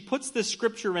as she puts this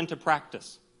scripture into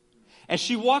practice. As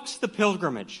she walks the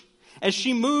pilgrimage. As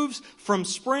she moves from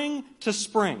spring to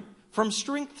spring. From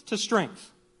strength to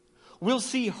strength. we'll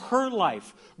see her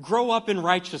life grow up in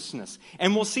righteousness,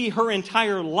 and we'll see her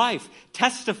entire life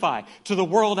testify to the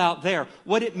world out there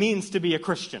what it means to be a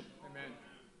Christian. Amen.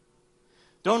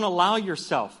 Don't allow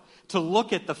yourself to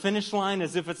look at the finish line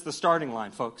as if it's the starting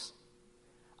line, folks.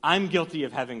 I'm guilty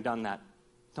of having done that.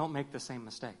 Don't make the same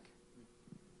mistake.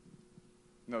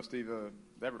 No, Steve,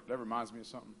 that reminds me of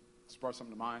something. It's brought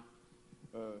something to mind.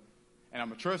 And I'm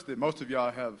going to trust that most of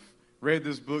y'all have read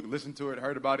this book, listened to it,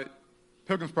 heard about it.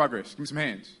 Pilgrim's Progress. Give me some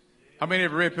hands. How many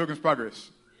have read Pilgrim's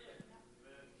Progress?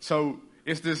 So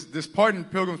it's this part in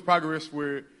Pilgrim's Progress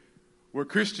where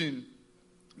Christian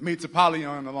meets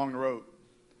Apollyon along the road.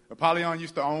 Apollyon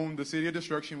used to own the city of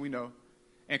destruction, we know.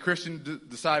 And Christian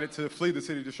decided to flee the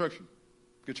city of destruction.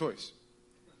 Good choice.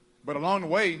 But along the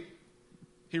way,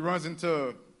 he runs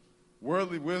into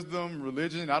worldly wisdom,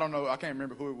 religion. I don't know. I can't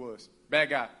remember who it was. Bad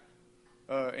guy.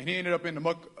 And he ended up in the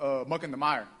muck and the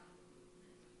mire.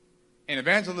 And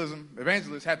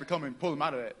evangelists had to come and pull him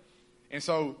out of that. And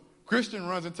so Christian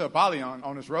runs into Apollyon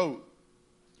on this road,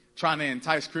 trying to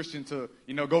entice Christian to,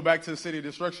 go back to the city of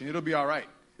destruction. It'll be all right.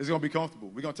 It's going to be comfortable.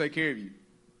 We're going to take care of you.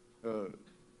 I'm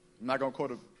not going to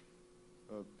quote a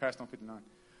past on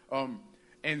 59.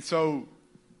 And so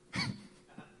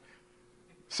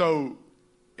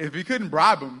if he couldn't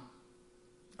bribe him,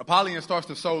 Apollyon starts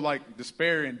to sow like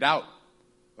despair and doubt.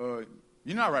 You're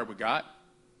not right with God.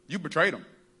 You betrayed him.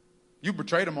 You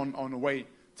betrayed him on the way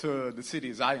to the city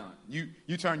of Zion.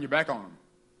 You turned your back on him.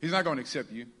 He's not going to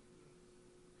accept you.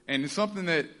 And it's something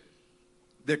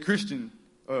that Christian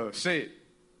said.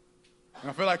 And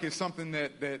I feel like it's something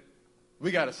that we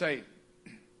got to say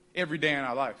every day in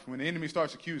our life. When the enemy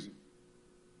starts accusing,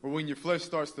 or when your flesh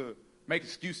starts to make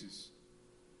excuses.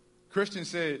 Christian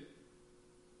said,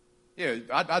 yeah,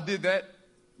 I did that.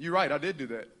 You're right, I did do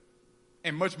that.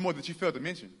 And much more that you failed to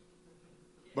mention.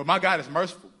 But my God is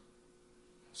merciful.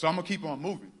 So I'm going to keep on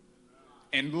moving.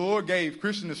 And the Lord gave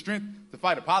Christian the strength to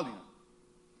fight Apollyon.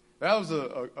 That was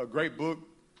a great book.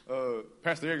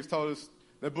 Pastor Eric has told us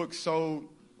that book sold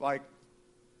like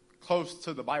close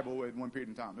to the Bible at one period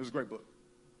in time. It was a great book.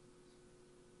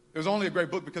 It was only a great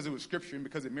book because it was scripture and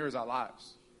because it mirrors our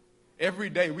lives. Every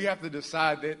day we have to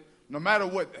decide that no matter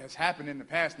what has happened in the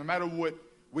past, no matter what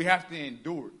we have to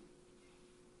endure,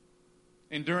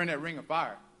 enduring that ring of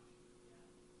fire.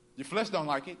 Your flesh don't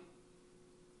like it.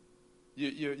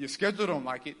 Your schedule don't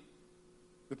like it.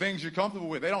 The things you're comfortable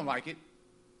with, they don't like it.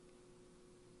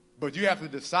 But you have to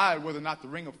decide whether or not the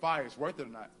ring of fire is worth it or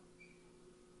not.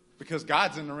 Because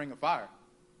God's in the ring of fire.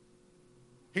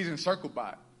 He's encircled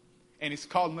by it. And he's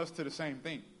calling us to the same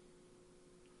thing.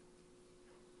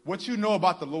 What you know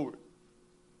about the Lord,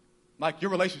 like your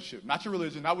relationship, not your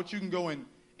religion, not what you can go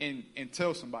and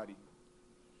tell somebody.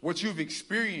 What you've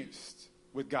experienced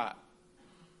with God.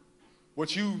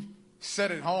 What you've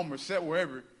said at home or said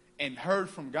wherever and heard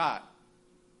from God.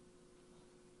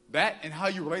 That and how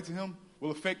you relate to him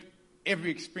will affect every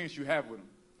experience you have with him.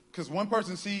 Because one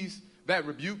person sees that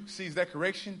rebuke, sees that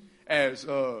correction as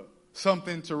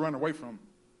something to run away from.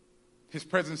 His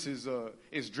presence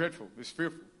is dreadful, is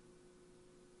fearful.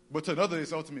 But to another,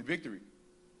 it's ultimate victory.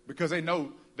 Because they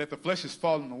know that the flesh is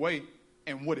falling away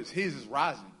and what is his is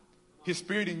rising. His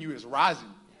spirit in you is rising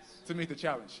to meet the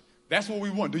challenge. That's what we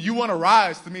want. Do you want to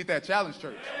rise to meet that challenge,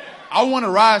 church? I want to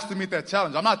rise to meet that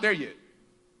challenge. I'm not there yet,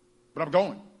 but I'm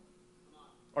going.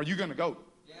 Are you going to go?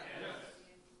 Yes.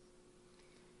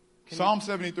 Psalm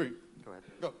 73. Go ahead.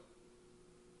 Go.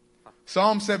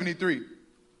 Psalm 73,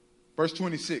 verse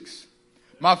 26.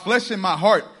 My flesh and my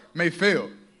heart may fail,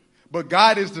 but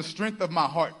God is the strength of my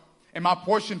heart and my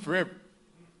portion forever.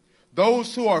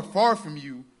 Those who are far from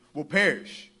you will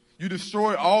perish. You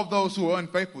destroy all those who are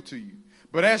unfaithful to you.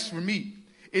 But as for me,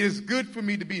 it is good for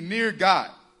me to be near God.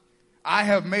 I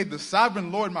have made the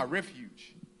sovereign Lord my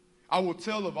refuge. I will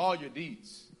tell of all your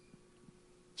deeds.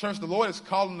 Church, the Lord is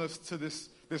calling us to this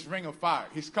ring of fire.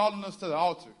 He's calling us to the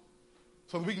altar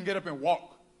so that we can get up and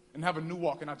walk and have a new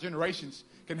walk, and our generations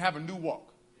can have a new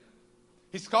walk.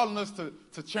 He's calling us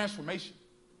to transformation,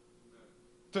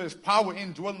 to his power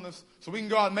indwelling us so we can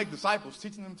go out and make disciples,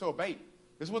 teaching them to obey.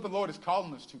 This is what the Lord is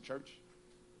calling us to, church.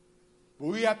 But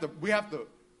we have to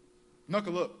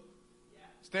knuckle up,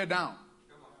 stare down,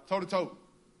 toe to toe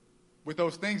with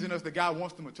those things in us that God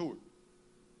wants to mature.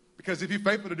 Because if you're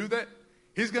faithful to do that,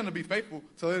 he's going to be faithful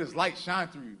to let his light shine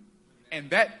through you.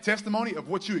 And that testimony of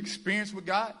what you experienced with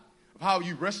God, of how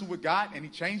you wrestled with God and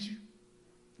he changed you,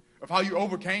 of how you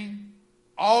overcame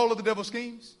all of the devil's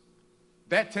schemes,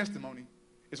 that testimony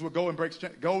is what goes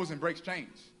and breaks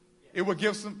chains.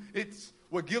 It's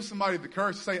what gives somebody the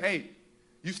courage to say, hey,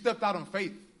 you stepped out on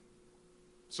faith,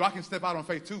 so I can step out on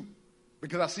faith too,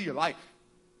 because I see your life.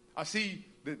 I see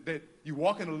that you're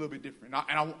walking a little bit different.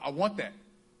 And I want that.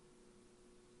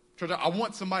 Church, I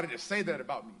want somebody to say that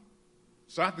about me.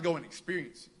 So I have to go and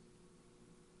experience it.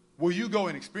 Will you go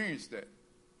and experience that?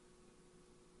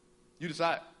 You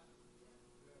decide.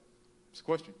 It's a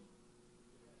question.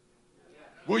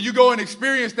 Will you go and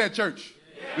experience that, church?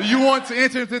 Do you want to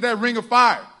enter into that ring of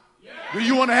fire? Do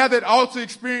you want to have that altar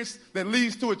experience that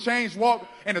leads to a changed walk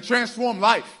and a transformed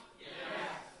life?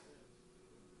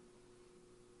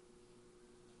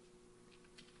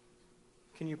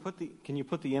 Can you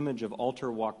put the image of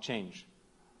altar walk change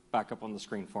back up on the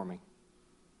screen for me?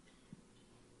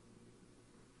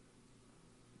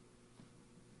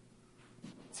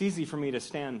 It's easy for me to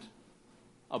stand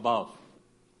above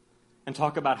and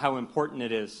talk about how important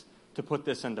it is to put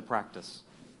this into practice.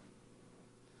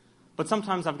 But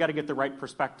sometimes I've got to get the right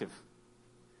perspective.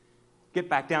 Get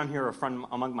back down here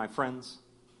among my friends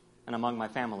and among my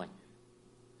family.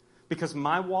 Because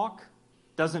my walk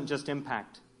doesn't just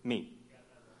impact me.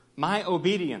 My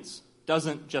obedience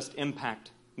doesn't just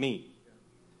impact me.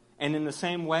 And in the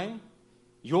same way,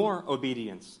 your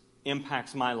obedience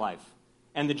impacts my life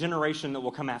and the generation that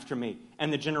will come after me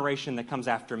and the generation that comes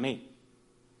after me.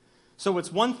 So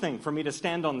it's one thing for me to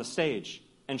stand on the stage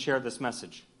and share this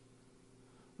message.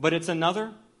 But it's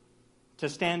another to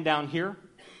stand down here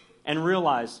and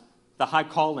realize the high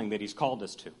calling that he's called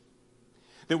us to.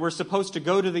 That we're supposed to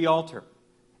go to the altar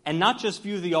and not just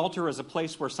view the altar as a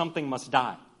place where something must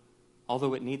die,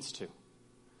 although it needs to.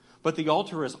 But the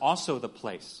altar is also the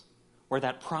place where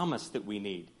that promise that we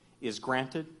need is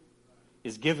granted,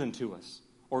 is given to us,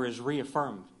 or is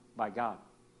reaffirmed by God.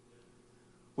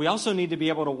 We also need to be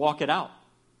able to walk it out.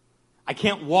 I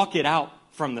can't walk it out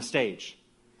from the stage.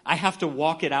 I have to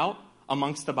walk it out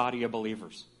amongst the body of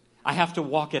believers. I have to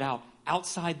walk it out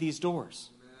outside these doors.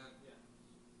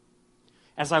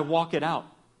 As I walk it out,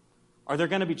 are there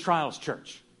going to be trials,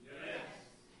 church? Yes.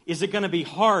 Is it going to be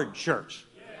hard, church?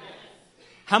 Yes.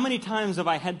 How many times have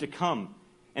I had to come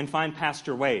and find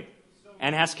Pastor Wade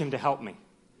and ask him to help me?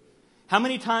 How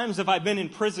many times have I been in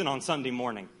prison on Sunday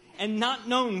morning and not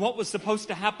known what was supposed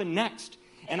to happen next?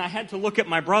 And I had to look at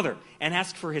my brother and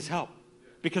ask for his help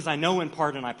because I know in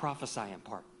part and I prophesy in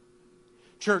part.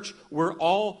 Church, we're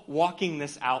all walking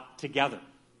this out together.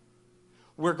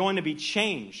 We're going to be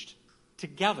changed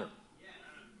together.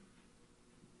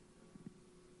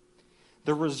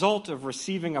 The result of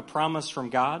receiving a promise from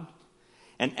God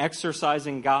and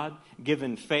exercising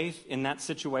God-given faith in that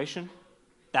situation,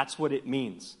 that's what it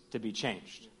means to be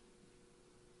changed.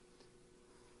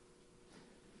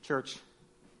 Church,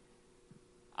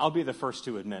 I'll be the first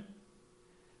to admit,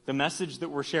 the message that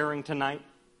we're sharing tonight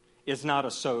is not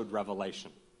a sowed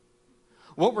revelation.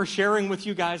 What we're sharing with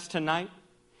you guys tonight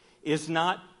is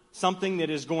not something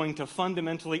that is going to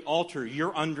fundamentally alter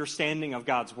your understanding of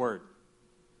God's Word.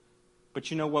 But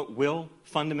you know what will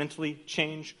fundamentally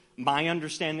change my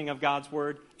understanding of God's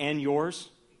Word and yours?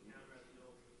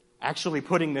 Actually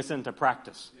putting this into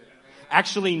practice.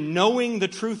 Actually knowing the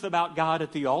truth about God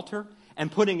at the altar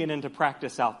and putting it into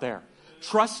practice out there.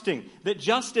 Trusting that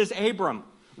just as Abram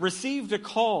received a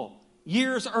call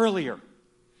years earlier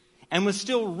and was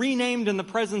still renamed in the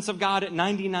presence of God at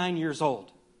 99 years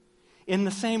old, in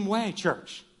the same way,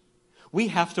 church, we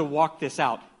have to walk this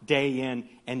out day in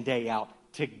and day out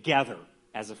together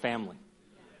as a family.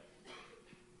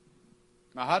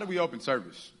 Now, how do we open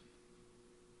service?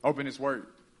 Open His Word.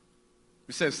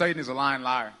 We said Satan is a lying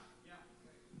liar.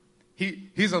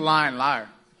 He's a lying liar.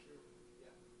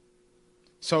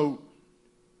 So,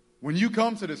 when you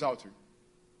come to this altar,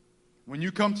 when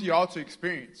you come to your altar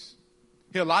experience,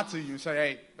 he'll lie to you and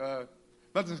say, hey,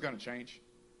 nothing's going to change.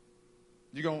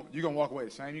 You're going to walk away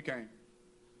the same you came.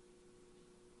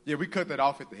 Yeah, we cut that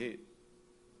off at the head.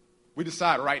 We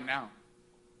decide right now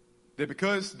that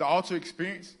because the altar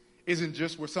experience isn't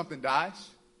just where something dies,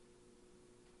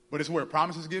 but it's where a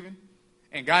promise is given,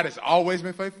 and God has always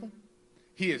been faithful.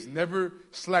 He has never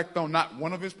slacked on not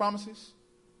one of His promises.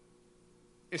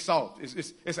 It's solved.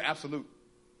 It's an absolute.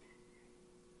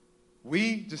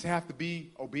 We just have to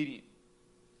be obedient.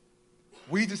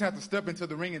 We just have to step into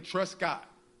the ring and trust God.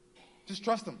 Just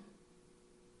trust Him.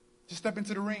 Just step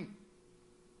into the ring.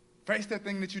 Face that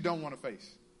thing that you don't want to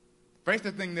face. Face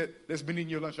that thing that's been eating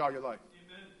your lunch all your life.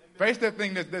 Amen. Face that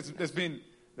thing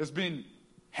that's been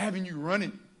having you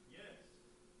running. Yes.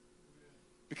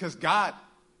 Because God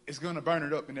is going to burn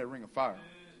it up in that ring of fire.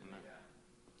 Amen.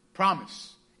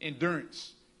 Promise,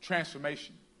 endurance,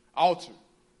 transformation, altar,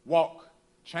 walk,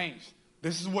 change.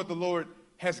 This is what the Lord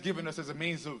has given us as a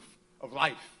means of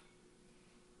life.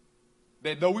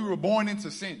 That though we were born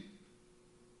into sin,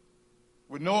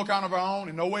 with no account of our own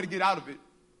and no way to get out of it,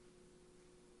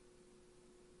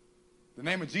 The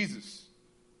name of Jesus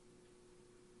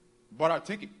bought our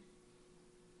ticket.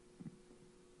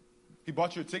 He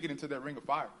bought your ticket into that ring of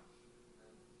fire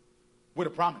with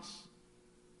a promise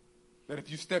that if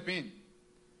you step in,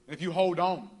 and if you hold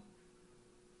on,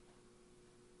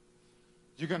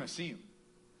 you're going to see him.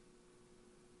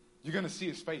 You're going to see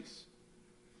his face.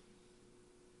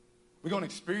 We're going to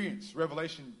experience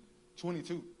Revelation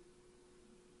 22.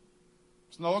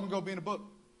 It's no longer going to be in the book.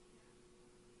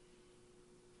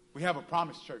 We have a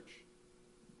promised church.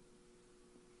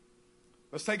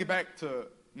 Let's take it back to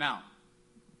now,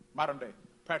 modern day,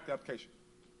 practical application.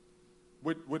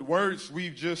 With words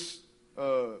we've just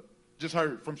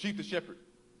heard from sheep to shepherd,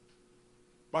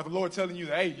 about the Lord telling you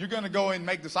that, hey, you're going to go and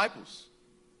make disciples.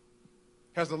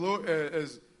 Has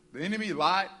the enemy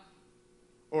lied,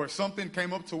 or something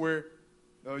came up to where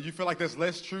you feel like that's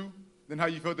less true than how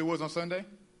you felt it was on Sunday?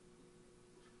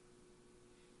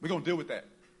 We're going to deal with that.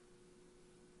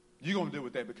 You're going to deal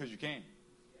with that because you can.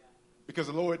 Because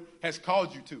the Lord has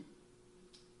called you to.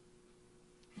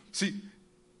 See,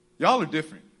 y'all are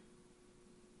different.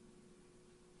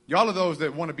 Y'all are those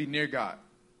that want to be near God.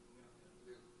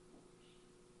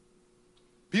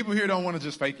 People here don't want to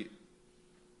just fake it.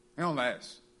 They don't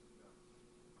last.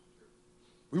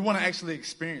 We want to actually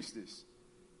experience this.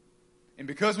 And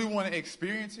because we want to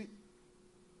experience it,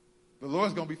 the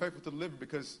Lord's going to be faithful to deliver,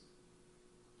 because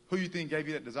who you think gave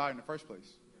you that desire in the first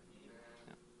place?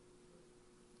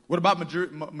 What about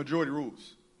majority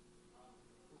rules?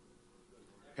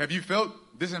 Have you felt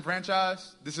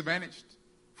disenfranchised, disadvantaged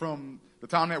from the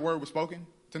time that word was spoken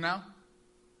to now?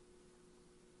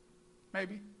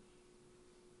 Maybe.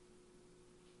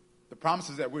 The promise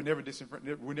is that we're never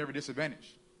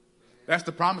disadvantaged. That's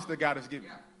the promise that God has given.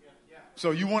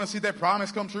 So you want to see that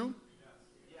promise come true?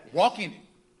 Walk in it.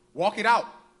 Walk it out.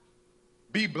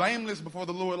 Be blameless before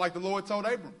the Lord, like the Lord told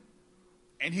Abram.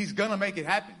 And he's going to make it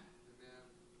happen.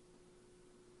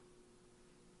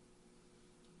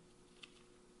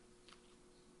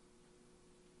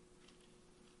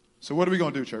 So what are we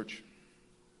going to do, church?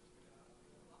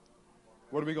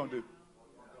 What are we going to do?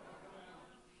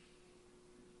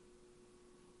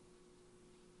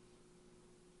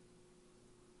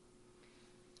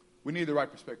 We need the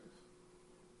right perspective.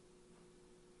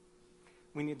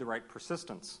 We need the right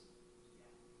persistence.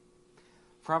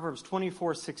 Proverbs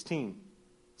 24:16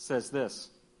 says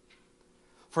this: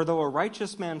 "For though a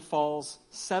righteous man falls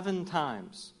 7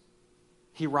 times,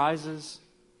 he rises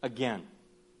again."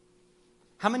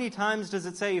 How many times does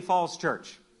it say he falls,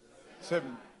 church?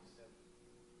 7.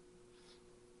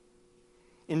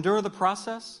 Endure the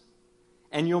process,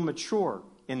 and you'll mature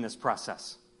in this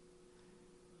process.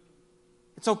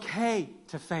 It's okay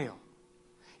to fail.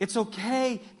 It's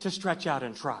okay to stretch out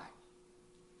and try.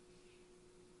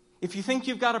 If you think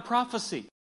you've got a prophecy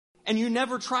and you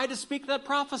never try to speak that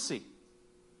prophecy,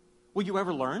 will you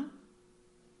ever learn?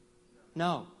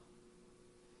 No.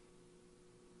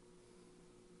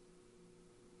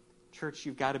 Church,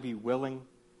 you've got to be willing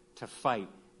to fight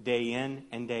day in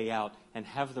and day out and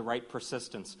have the right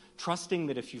persistence, trusting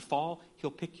that if you fall,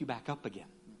 he'll pick you back up again.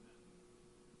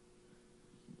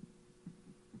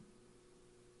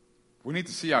 We need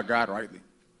to see our God rightly.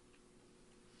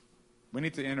 We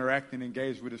need to interact and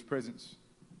engage with his presence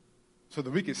so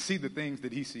that we can see the things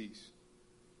that he sees,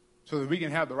 so that we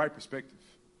can have the right perspective.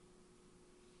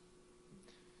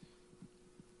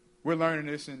 We're learning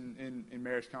this in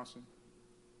marriage counseling,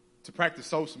 to practice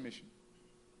soul submission.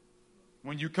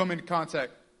 When you come into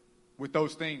contact with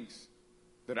those things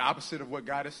that are opposite of what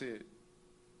God has said,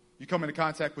 you come into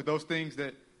contact with those things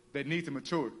that need to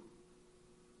mature,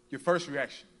 your first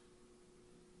reaction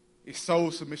is soul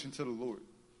submission to the Lord.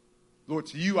 Lord,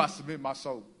 to you I submit my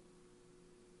soul.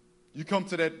 You come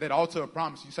to that altar of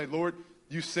promise. You say, Lord,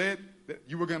 you said that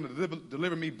you were going to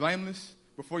deliver me blameless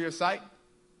before your sight.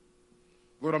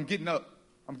 Lord, I'm getting up.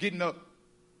 I'm getting up.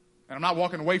 And I'm not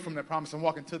walking away from that promise. I'm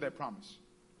walking to that promise.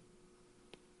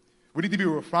 We need to be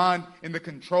refined in the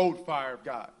controlled fire of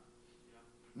God.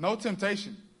 No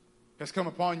temptation has come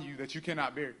upon you that you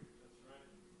cannot bear.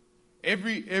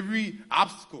 Every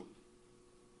obstacle,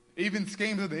 even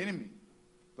schemes of the enemy,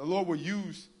 the Lord will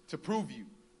use to prove you,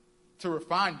 to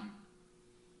refine you,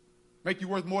 make you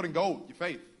worth more than gold, your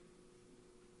faith.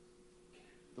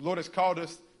 The Lord has called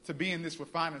us to be in this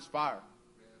refiner's fire.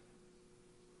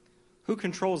 Who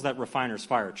controls that refiner's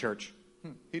fire, church?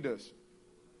 He does.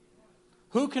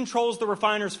 Who controls the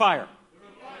refiner's fire?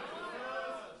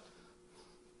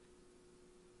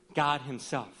 God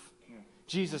himself. Yeah.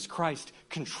 Jesus Christ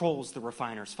controls the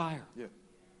refiner's fire. Yeah.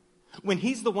 When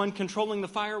he's the one controlling the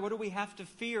fire, what do we have to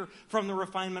fear from the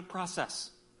refinement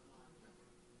process?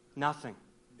 Nothing.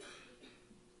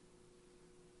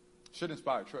 should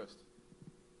inspire trust.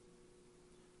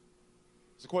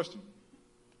 It's a question.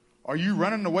 Are you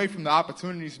running away from the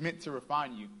opportunities meant to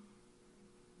refine you?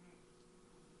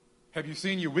 Have you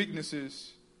seen your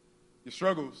weaknesses, your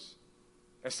struggles,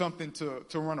 as something to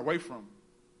run away from?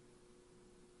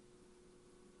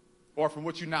 Or from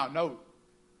what you now know?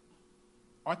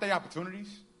 Aren't they opportunities?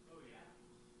 Oh, yeah.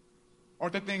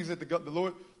 Aren't they things that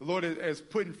the Lord has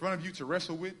put in front of you to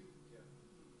wrestle with? Yeah.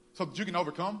 So that you can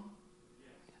overcome? Yeah.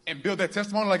 And build that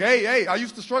testimony like, hey, I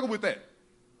used to struggle with that.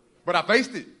 But I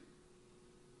faced it.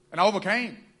 And I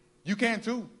overcame. You can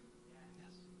too.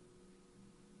 Yes.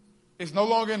 It's no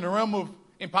longer in the realm of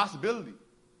impossibility.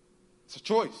 It's a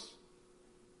choice.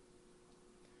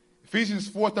 Ephesians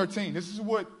 4:13. This is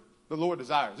what the Lord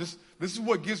desires. This is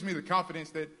what gives me the confidence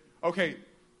that, okay,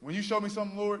 when you show me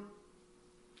something, Lord,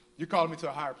 you're calling me to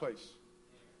a higher place.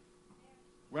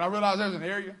 When I realize there's an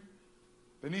area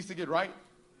that needs to get right,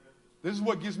 this is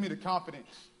what gives me the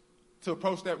confidence to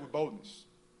approach that with boldness.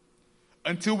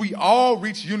 Until we all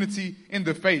reach unity in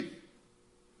the faith.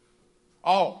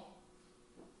 All.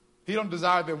 He don't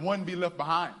desire that one be left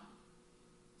behind.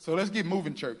 So let's get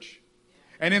moving, church.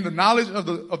 And in the knowledge of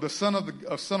the Son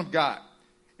of God,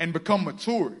 and become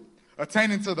mature,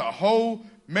 attaining to the whole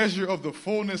measure of the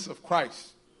fullness of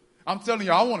Christ. I'm telling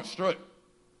you, I want to strut.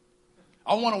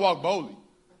 I want to walk boldly.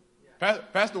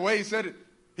 Pastor Wade said it.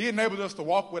 He enabled us to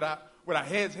walk with our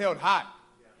heads held high.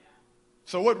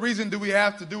 So what reason do we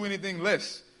have to do anything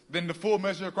less than the full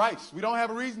measure of Christ? We don't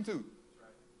have a reason to.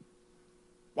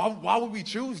 Why would we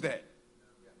choose that?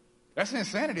 That's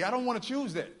insanity. I don't want to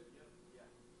choose that.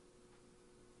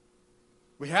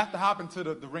 We have to hop into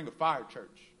the ring of fire,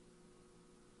 church,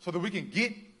 so that we can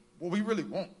get what we really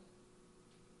want.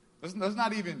 Let's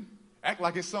not even act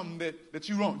like it's something that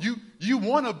you want. You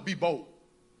want to be bold.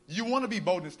 You want to be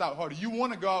bold and stout-hearted. You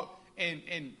want to go out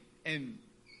and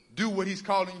do what he's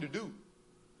calling you to do.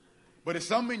 But it's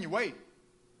something in your way.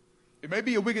 It may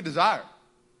be a wicked desire.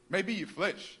 It may be your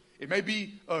flesh. It may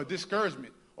be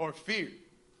discouragement or fear.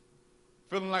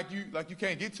 Feeling like you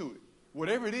can't get to it.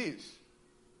 Whatever it is.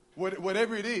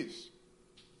 Whatever it is.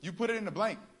 You put it in the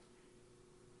blank.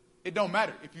 It don't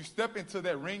matter. If you step into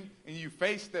that ring and you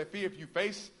face that fear, if you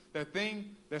face that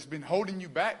thing that's been holding you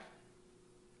back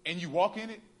and you walk in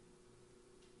it,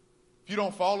 if you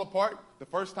don't fall apart the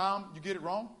first time you get it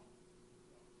wrong,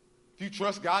 if you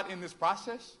trust God in this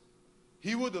process,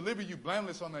 he will deliver you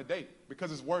blameless on that day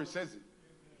because his word says it.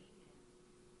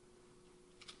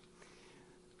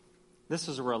 This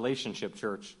is a relationship,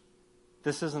 church.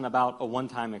 This isn't about a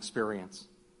one-time experience.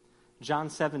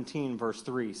 John 17, verse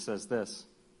 3 says this,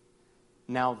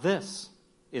 "Now this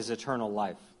is eternal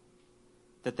life,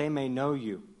 that they may know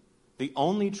you, the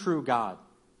only true God,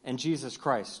 and Jesus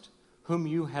Christ, whom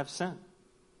you have sent.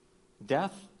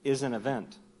 Death is an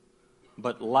event,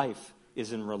 but life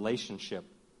is in relationship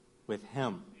with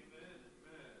him."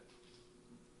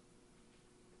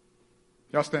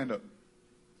 Y'all stand up.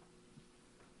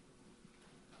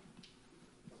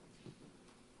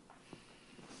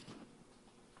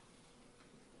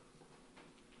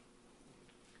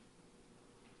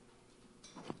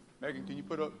 Megan, can you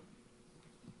put up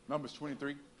Numbers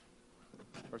 23,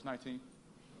 verse 19?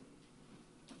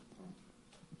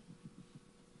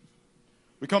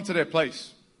 We come to that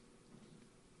place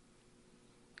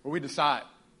where we decide.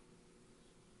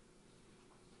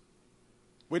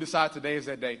 We decide today is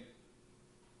that day.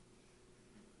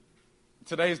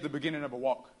 Today is the beginning of a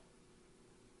walk.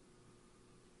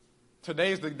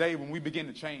 Today is the day when we begin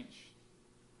to change.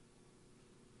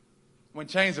 When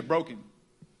chains are broken.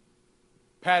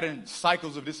 Patterns,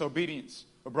 cycles of disobedience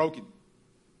are broken.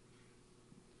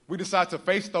 We decide to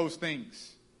face those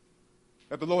things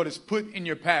that the Lord has put in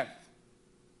your path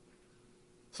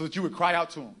so that you would cry out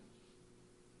to him.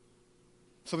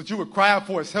 So that you would cry out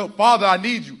for his help. Father, I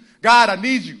need you. God, I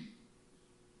need you.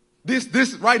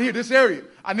 This right here, this area,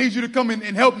 I need you to come in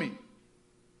and help me.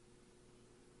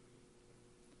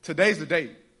 Today's the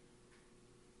day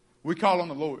we call on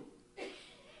the Lord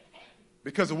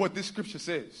because of what this scripture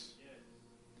says.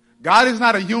 God is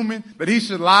not a human that he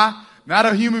should lie, not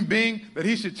a human being that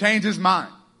he should change his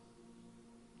mind.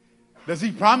 Does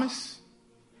he promise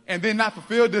and then not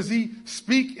fulfill? Does he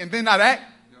speak and then not act?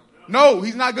 No,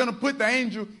 he's not going to put the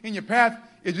angel in your path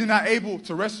if you're not able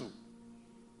to wrestle.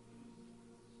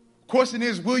 Question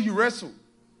is, will you wrestle?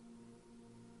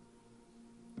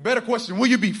 The better question, will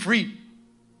you be free?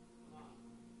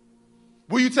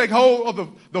 Will you take hold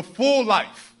of the full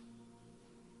life?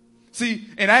 See,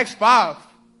 in Acts 5,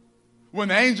 when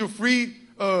the angel freed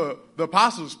the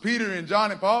apostles, Peter and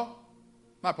John and Paul,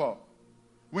 not Paul.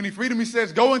 When he freed them, he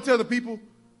says, go and tell the people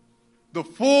the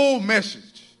full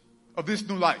message of this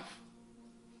new life.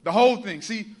 The whole thing.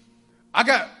 See, I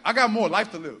got more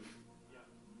life to live.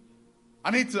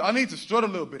 I need to strut a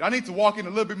little bit. I need to walk in a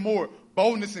little bit more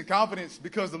boldness and confidence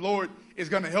because the Lord is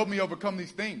going to help me overcome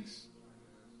these things.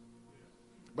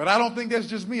 But I don't think that's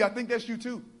just me. I think that's you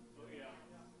too.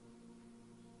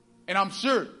 And I'm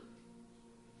sure.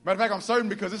 Matter of fact, I'm certain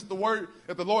because it's the word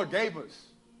that the Lord gave us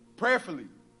prayerfully.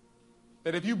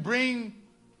 That if you bring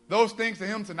those things to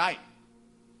him tonight,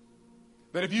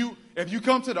 that if you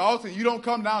come to the altar and you don't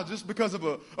come down just because of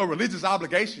a religious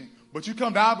obligation, but you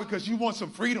come down because you want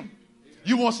some freedom,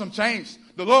 you want some change,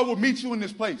 the Lord will meet you in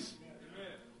this place.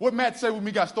 Amen. What Matt said when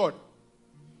we got started.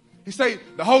 He said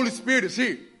the Holy Spirit is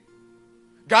here.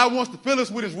 God wants to fill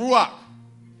us with his ruach,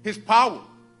 his power.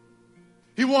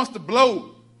 He wants to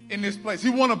blow in this place. He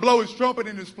wants to blow his trumpet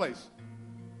in this place.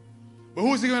 But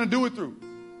who is he going to do it through?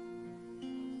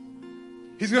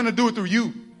 He's going to do it through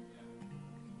you.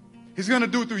 He's going to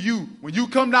do it through you. When you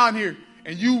come down here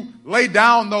and you lay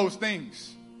down those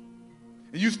things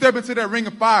and you step into that ring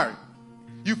of fire,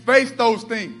 you face those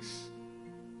things.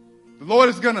 The Lord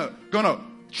is going to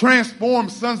transform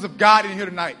sons of God in here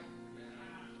tonight.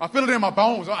 I feel it in my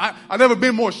bones. I've never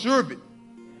been more sure of it.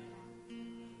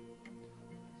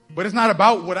 But it's not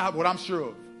about what I'm sure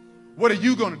of. What are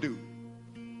you going to do?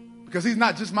 Because he's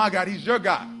not just my God, he's your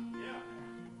God.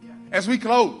 As we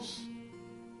close,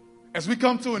 as we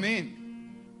come to an end,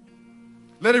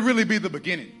 let it really be the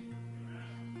beginning.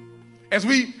 As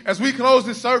we close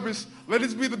this service, let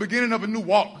this be the beginning of a new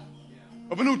walk,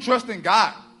 of a new trust in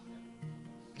God.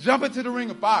 Jump into the ring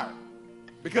of fire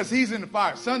because he's in the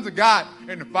fire. Sons of God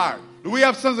in the fire. Do we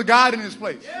have sons of God in this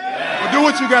place? Yeah. Well, do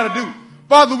what you got to do.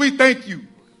 Father, we thank you.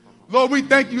 Lord, we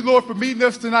thank you, Lord, for meeting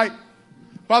us tonight.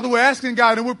 Father, we're asking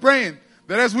God and we're praying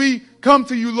that as we come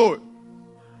to you, Lord,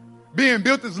 being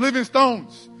built as living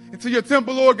stones into your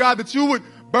temple, Lord God, that you would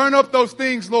burn up those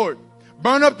things, Lord.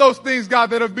 Burn up those things,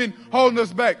 God, that have been holding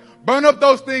us back. Burn up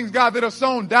those things, God, that have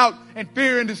sown doubt and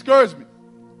fear and discouragement.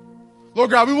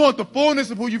 Lord God, we want the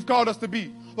fullness of who you've called us to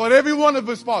be. Lord, every one of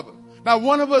us, Father, not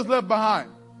one of us left behind.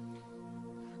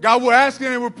 God, we're asking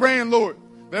and we're praying, Lord,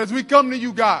 that as we come to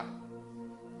you, God,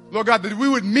 Lord God, that we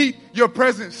would meet your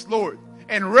presence, Lord,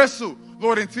 and wrestle,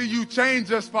 Lord, until you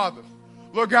change us, Father.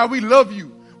 Lord God, we love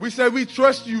you. We say we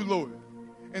trust you, Lord.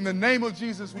 In the name of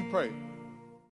Jesus, we pray.